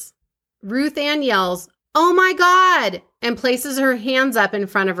eyes. Ruth Ann yells, "Oh my God!" and places her hands up in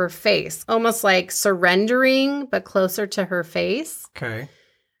front of her face, almost like surrendering, but closer to her face. Okay.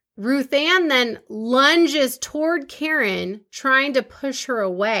 Ruth Ann then lunges toward Karen, trying to push her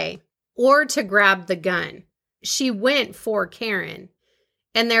away or to grab the gun. She went for Karen,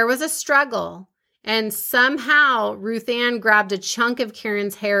 and there was a struggle, and somehow Ruth Ann grabbed a chunk of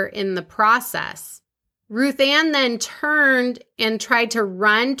Karen's hair in the process. Ruth Ann then turned and tried to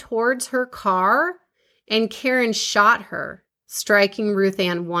run towards her car, and Karen shot her, striking Ruth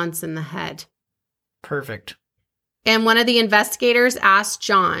Ann once in the head. Perfect. And one of the investigators asked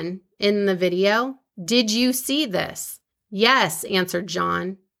John in the video, "Did you see this?" "Yes," answered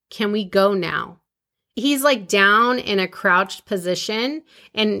John. "Can we go now?" He's like down in a crouched position,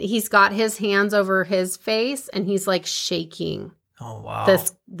 and he's got his hands over his face, and he's like shaking. Oh, wow.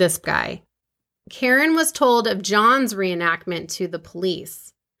 This guy. Karen was told of John's reenactment to the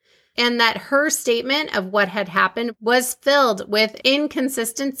police, and that her statement of what had happened was filled with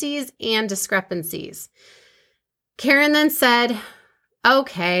inconsistencies and discrepancies. Karen then said,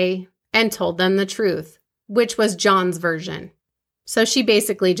 "Okay," and told them the truth, which was John's version. So she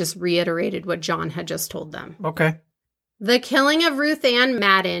basically just reiterated what John had just told them. Okay. The killing of Ruth Ann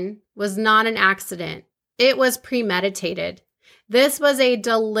Madden was not an accident. It was premeditated. This was a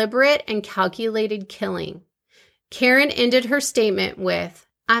deliberate and calculated killing. Karen ended her statement with,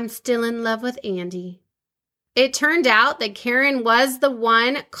 "I'm still in love with Andy." It turned out that Karen was the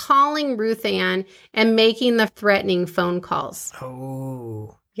one calling Ruth Ann and making the threatening phone calls.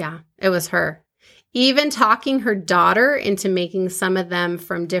 Oh. Yeah, it was her. Even talking her daughter into making some of them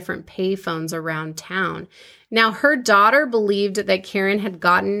from different payphones around town. Now, her daughter believed that Karen had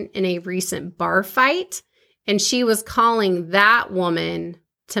gotten in a recent bar fight, and she was calling that woman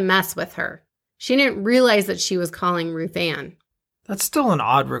to mess with her. She didn't realize that she was calling Ruth Ann. That's still an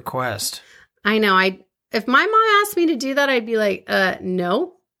odd request. I know. If my mom asked me to do that, I'd be like,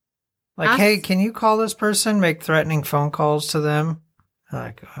 no. Like, hey, can you call this person, make threatening phone calls to them?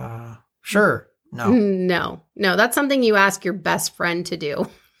 Like, sure. No, that's something you ask your best friend to do.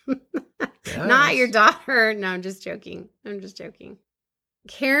 Yes. Not your daughter. No, I'm just joking.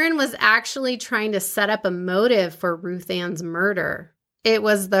 Karen was actually trying to set up a motive for Ruth Ann's murder. It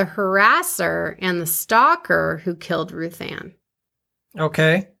was the harasser and the stalker who killed Ruth Ann.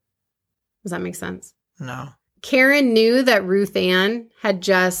 Okay. Does that make sense? No. Karen knew that Ruth Ann had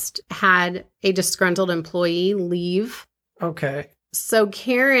just had a disgruntled employee leave. Okay. So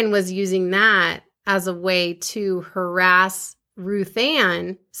Karen was using that as a way to harass Ruth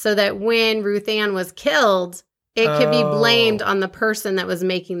Ann so that when Ruth Ann was killed, it could be blamed on the person that was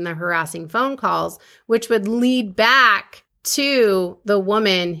making the harassing phone calls, which would lead back to the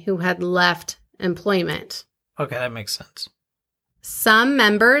woman who had left employment. Okay, that makes sense. Some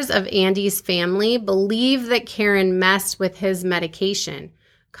members of Andy's family believe that Karen messed with his medication,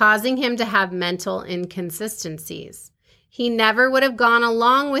 causing him to have mental inconsistencies. He never would have gone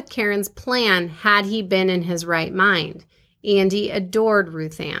along with Karen's plan had he been in his right mind. Andy adored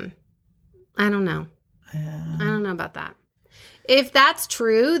Ruth Ann. I don't know. I don't know about that. If that's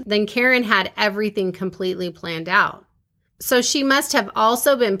true, then Karen had everything completely planned out. So she must have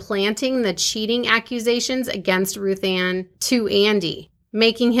also been planting the cheating accusations against Ruth Ann to Andy,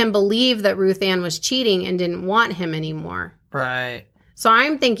 making him believe that Ruth Ann was cheating and didn't want him anymore. Right. So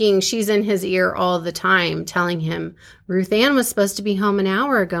I'm thinking she's in his ear all the time, telling him, Ruth Ann was supposed to be home an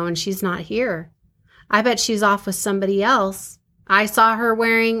hour ago and she's not here. I bet she's off with somebody else. I saw her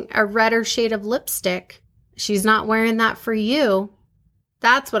wearing a redder shade of lipstick. She's not wearing that for you.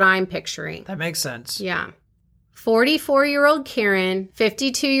 That's what I'm picturing. That makes sense. Yeah. 44-year-old Karen,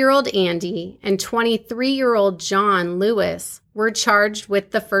 52-year-old Andy, and 23-year-old John Lewis were charged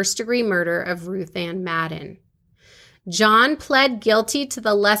with the first-degree murder of Ruth Ann Madden. John pled guilty to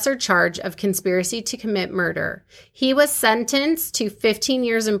the lesser charge of conspiracy to commit murder. He was sentenced to 15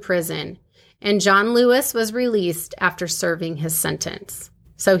 years in prison, and John Lewis was released after serving his sentence.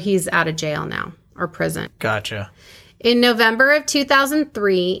 So he's out of jail now, or prison. Gotcha. In November of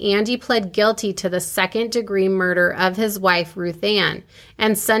 2003, Andy pled guilty to the second-degree murder of his wife, Ruth Ann,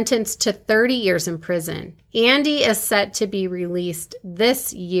 and sentenced to 30 years in prison. Andy is set to be released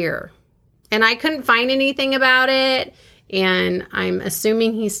this year. And I couldn't find anything about it, and I'm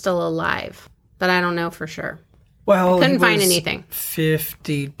assuming he's still alive, but I don't know for sure. Well, I couldn't find anything.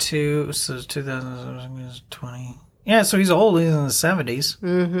 52, so it's 2020. Yeah, so he's old. He's in the 70s.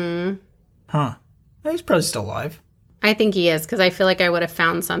 Mm-hmm. Huh. Yeah, he's probably still alive. I think he is, because I feel like I would have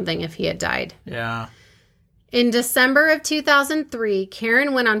found something if he had died. Yeah. In December of 2003,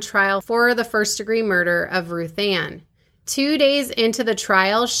 Karen went on trial for the first-degree murder of Ruth Ann. 2 days into the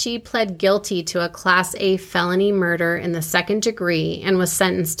trial, she pled guilty to a Class A felony murder in the second degree and was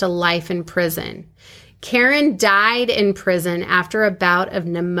sentenced to life in prison. Karen died in prison after a bout of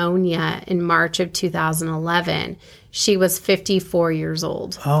pneumonia in March of 2011. She was 54 years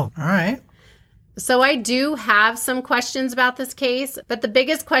old. Oh, all right. So I do have some questions about this case, but the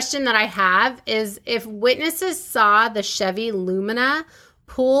biggest question that I have is if witnesses saw the Chevy Lumina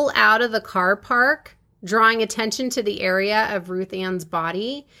pull out of the car park, drawing attention to the area of Ruth Ann's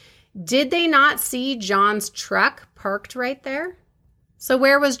body, did they not see John's truck parked right there? So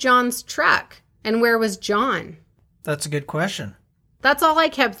where was John's truck? And where was John? That's a good question. That's all I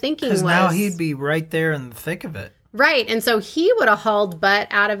kept thinking was... Because now he'd be right there in the thick of it. Right, and so he would have hauled butt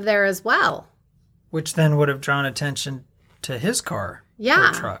out of there as well. Which then would have drawn attention to his car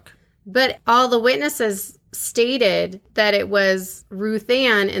or truck. But all the witnesses stated that it was Ruth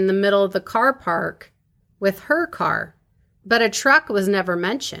Ann in the middle of the car park with her car. But a truck was never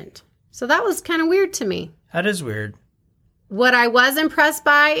mentioned. So that was kind of weird to me. That is weird. What I was impressed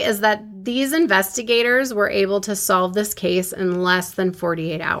by is that these investigators were able to solve this case in less than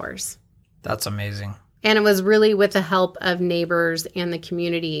 48 hours. That's amazing. And it was really with the help of neighbors and the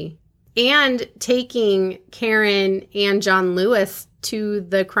community and taking Karen and John Lewis to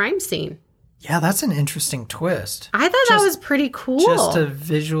the crime scene. Yeah, that's an interesting twist. I thought that was pretty cool. Just to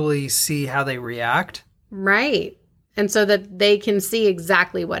visually see how they react. Right. And so that they can see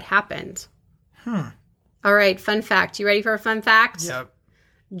exactly what happened. All right, fun fact. You ready for a fun fact? Yep.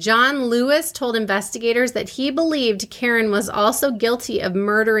 John Lewis told investigators that he believed Karen was also guilty of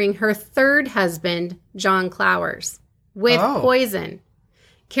murdering her third husband, John Clowers, with poison.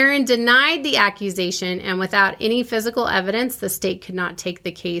 Karen denied the accusation, and without any physical evidence, the state could not take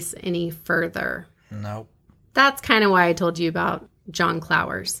the case any further. Nope. That's kind of why I told you about John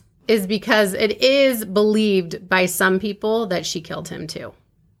Clowers, is because it is believed by some people that she killed him too.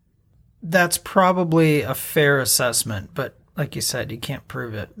 That's probably a fair assessment, but like you said, you can't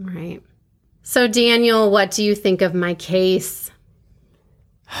prove it. Right. So, Daniel, what do you think of my case?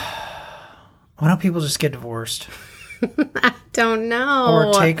 Why don't people just get divorced? I don't know.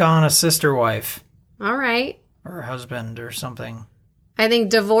 Or take on a sister wife. All right. Or a husband or something. I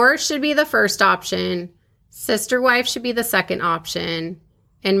think divorce should be the first option. Sister wife should be the second option.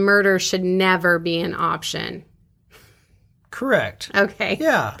 And murder should never be an option. Correct. Okay.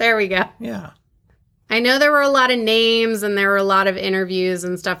 Yeah. There we go. Yeah. I know there were a lot of names and there were a lot of interviews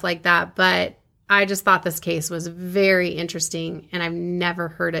and stuff like that, but I just thought this case was very interesting and I've never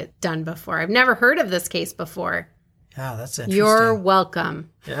heard it done before. I've never heard of this case before. Yeah, that's interesting. You're welcome.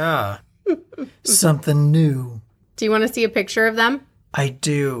 Yeah. Something new. Do you want to see a picture of them? I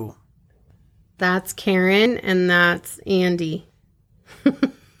do. That's Karen and that's Andy.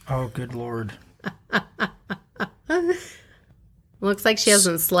 Oh, good Lord. Looks like she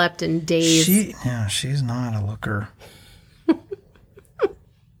hasn't slept in days. She's not a looker.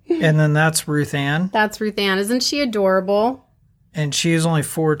 And then that's Ruth Ann. That's Ruth Ann. Isn't she adorable? And she is only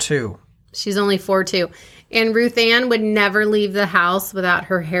 4'2". She's only 4'2". And Ruth Ann would never leave the house without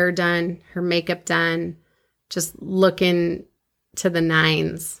her hair done, her makeup done, just looking to the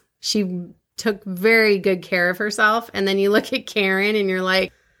nines. She took very good care of herself. And then you look at Karen and you're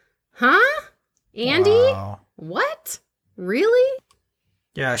like, huh? Andy? Wow. What? Really?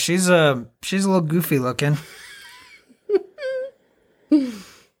 Yeah, she's a little goofy looking.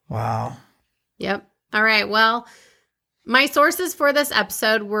 Wow. Yep. All right. Well, my sources for this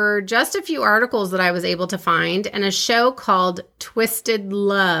episode were just a few articles that I was able to find and a show called Twisted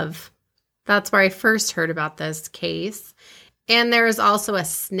Love. That's where I first heard about this case. And there is also a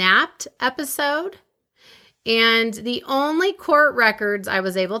Snapped episode. And the only court records I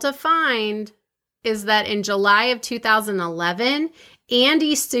was able to find is that in July of 2011,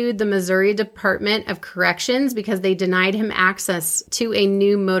 Andy sued the Missouri Department of Corrections because they denied him access to a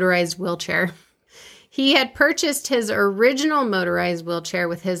new motorized wheelchair. He had purchased his original motorized wheelchair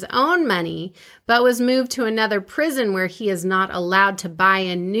with his own money, but was moved to another prison where he is not allowed to buy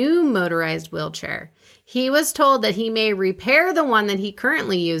a new motorized wheelchair. He was told that he may repair the one that he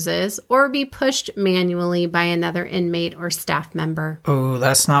currently uses or be pushed manually by another inmate or staff member. Oh,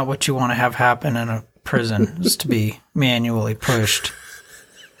 that's not what you want to have happen in a prison, is to be manually pushed.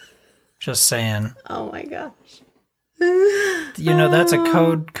 Just saying. Oh my gosh. You know, that's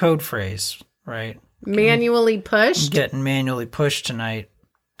a code phrase, right? Manually pushed? I'm getting manually pushed tonight.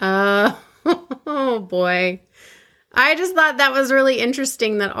 Oh boy. I just thought that was really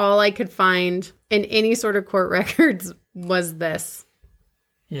interesting that all I could find in any sort of court records was this.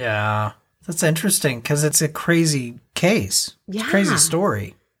 Yeah, that's interesting because it's a crazy case. It's Yeah. a crazy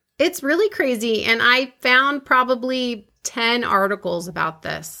story. It's really crazy. And I found probably 10 articles about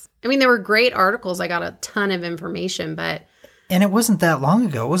this. I mean, they were great articles. I got a ton of information, but... And it wasn't that long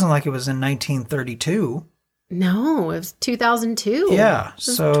ago. It wasn't like it was in 1932. No, it was 2002. Yeah, It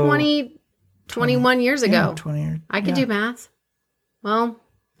was so... 21 years ago. Yeah, 20 years. I could do math. Well,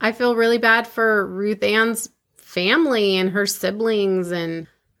 I feel really bad for Ruth Ann's family and her siblings. And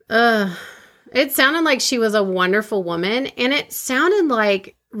it sounded like she was a wonderful woman. And it sounded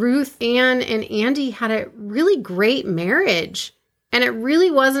like Ruth Ann and Andy had a really great marriage. And it really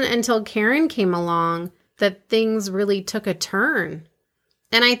wasn't until Karen came along that things really took a turn.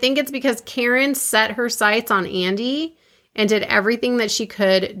 And I think it's because Karen set her sights on Andy and did everything that she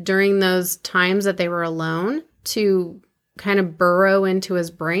could during those times that they were alone to kind of burrow into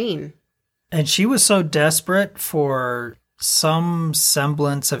his brain. And she was so desperate for some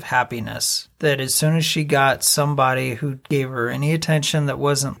semblance of happiness that as soon as she got somebody who gave her any attention that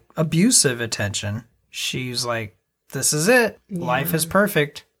wasn't abusive attention, she was like, this is it. Yeah. Life is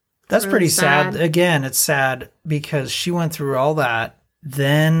perfect. That's really pretty sad. Again, it's sad because she went through all that,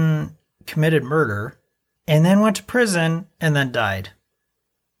 then committed murder, and then went to prison and then died.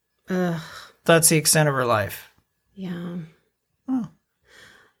 Ugh. That's the extent of her life. Yeah. Oh.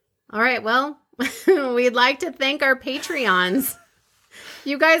 All right. Well, we'd like to thank our Patreons.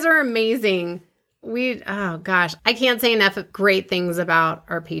 You guys are amazing. Oh gosh, I can't say enough great things about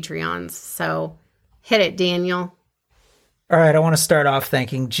our Patreons. So hit it, Daniel. All right. I want to start off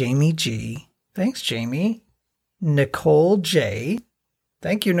thanking Jamie G. Thanks, Jamie. Nicole J.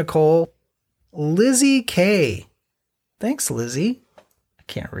 Thank you, Nicole. Lizzie K. Thanks, Lizzie. I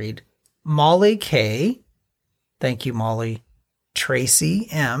can't read. Molly K. Thank you, Molly. Tracy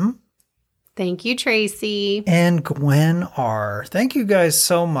M. Thank you, Tracy. And Gwen R. Thank you guys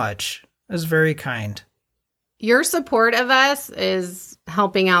so much. It was very kind. Your support of us is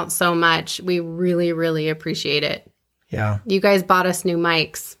helping out so much. We really, really appreciate it. Yeah. You guys bought us new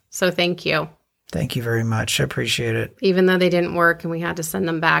mics, so thank you. Thank you very much. I appreciate it. Even though they didn't work and we had to send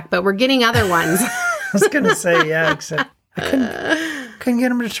them back, but we're getting other ones. I was going to say, yeah, except I couldn't get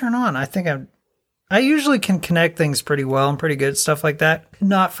them to turn on. I usually can connect things pretty well and pretty good, stuff like that.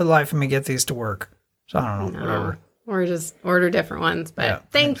 Not for the life of me get these to work. So I don't know, whatever. Or just order different ones, but yeah,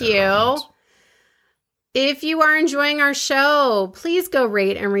 thank you. If you are enjoying our show, please go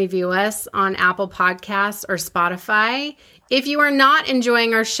rate and review us on Apple Podcasts or Spotify. If you are not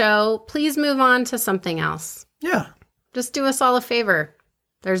enjoying our show, please move on to something else. Yeah. Just do us all a favor.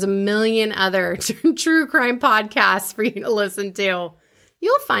 There's a million other true crime podcasts for you to listen to.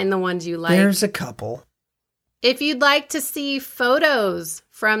 You'll find the ones you like. There's a couple. If you'd like to see photos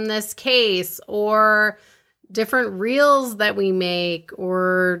from this case or different reels that we make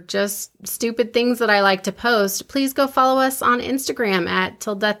or just stupid things that I like to post, please go follow us on Instagram at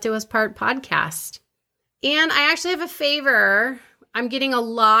Till Death Do Us Part Podcast. And I actually have a favor. I'm getting a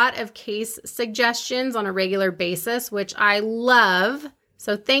lot of case suggestions on a regular basis, which I love.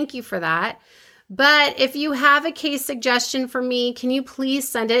 So thank you for that. But if you have a case suggestion for me, can you please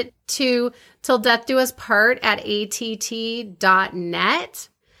send it to tilldeathdouspart@att.net.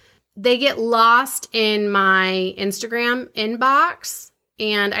 They get lost in my Instagram inbox,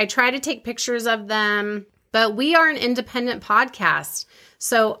 and I try to take pictures of them. But we are an independent podcast,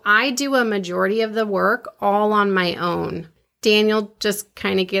 so I do a majority of the work all on my own. Daniel just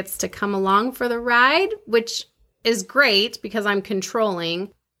kind of gets to come along for the ride, which is great because I'm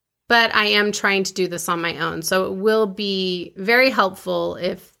controlling, but I am trying to do this on my own. So it will be very helpful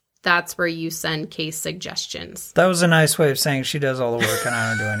if that's where you send case suggestions. That was a nice way of saying she does all the work and I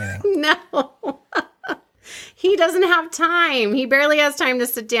don't do anything. No. He doesn't have time. He barely has time to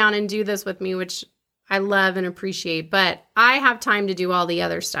sit down and do this with me, which I love and appreciate. But I have time to do all the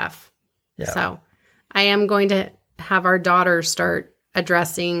other stuff. Yeah. So I am going to have our daughter start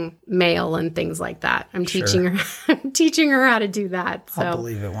addressing mail and things like that. I'm teaching her how to do that. So. I'll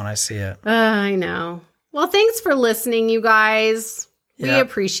believe it when I see it. I know. Well, thanks for listening, you guys. We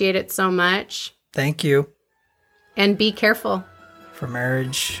appreciate it so much. Thank you. And be careful. For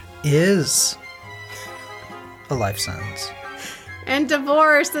marriage is a life sentence. And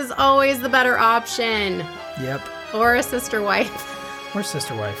divorce is always the better option. Yep. Or a sister wife. Or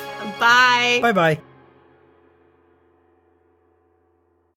sister wife. Bye. Bye-bye.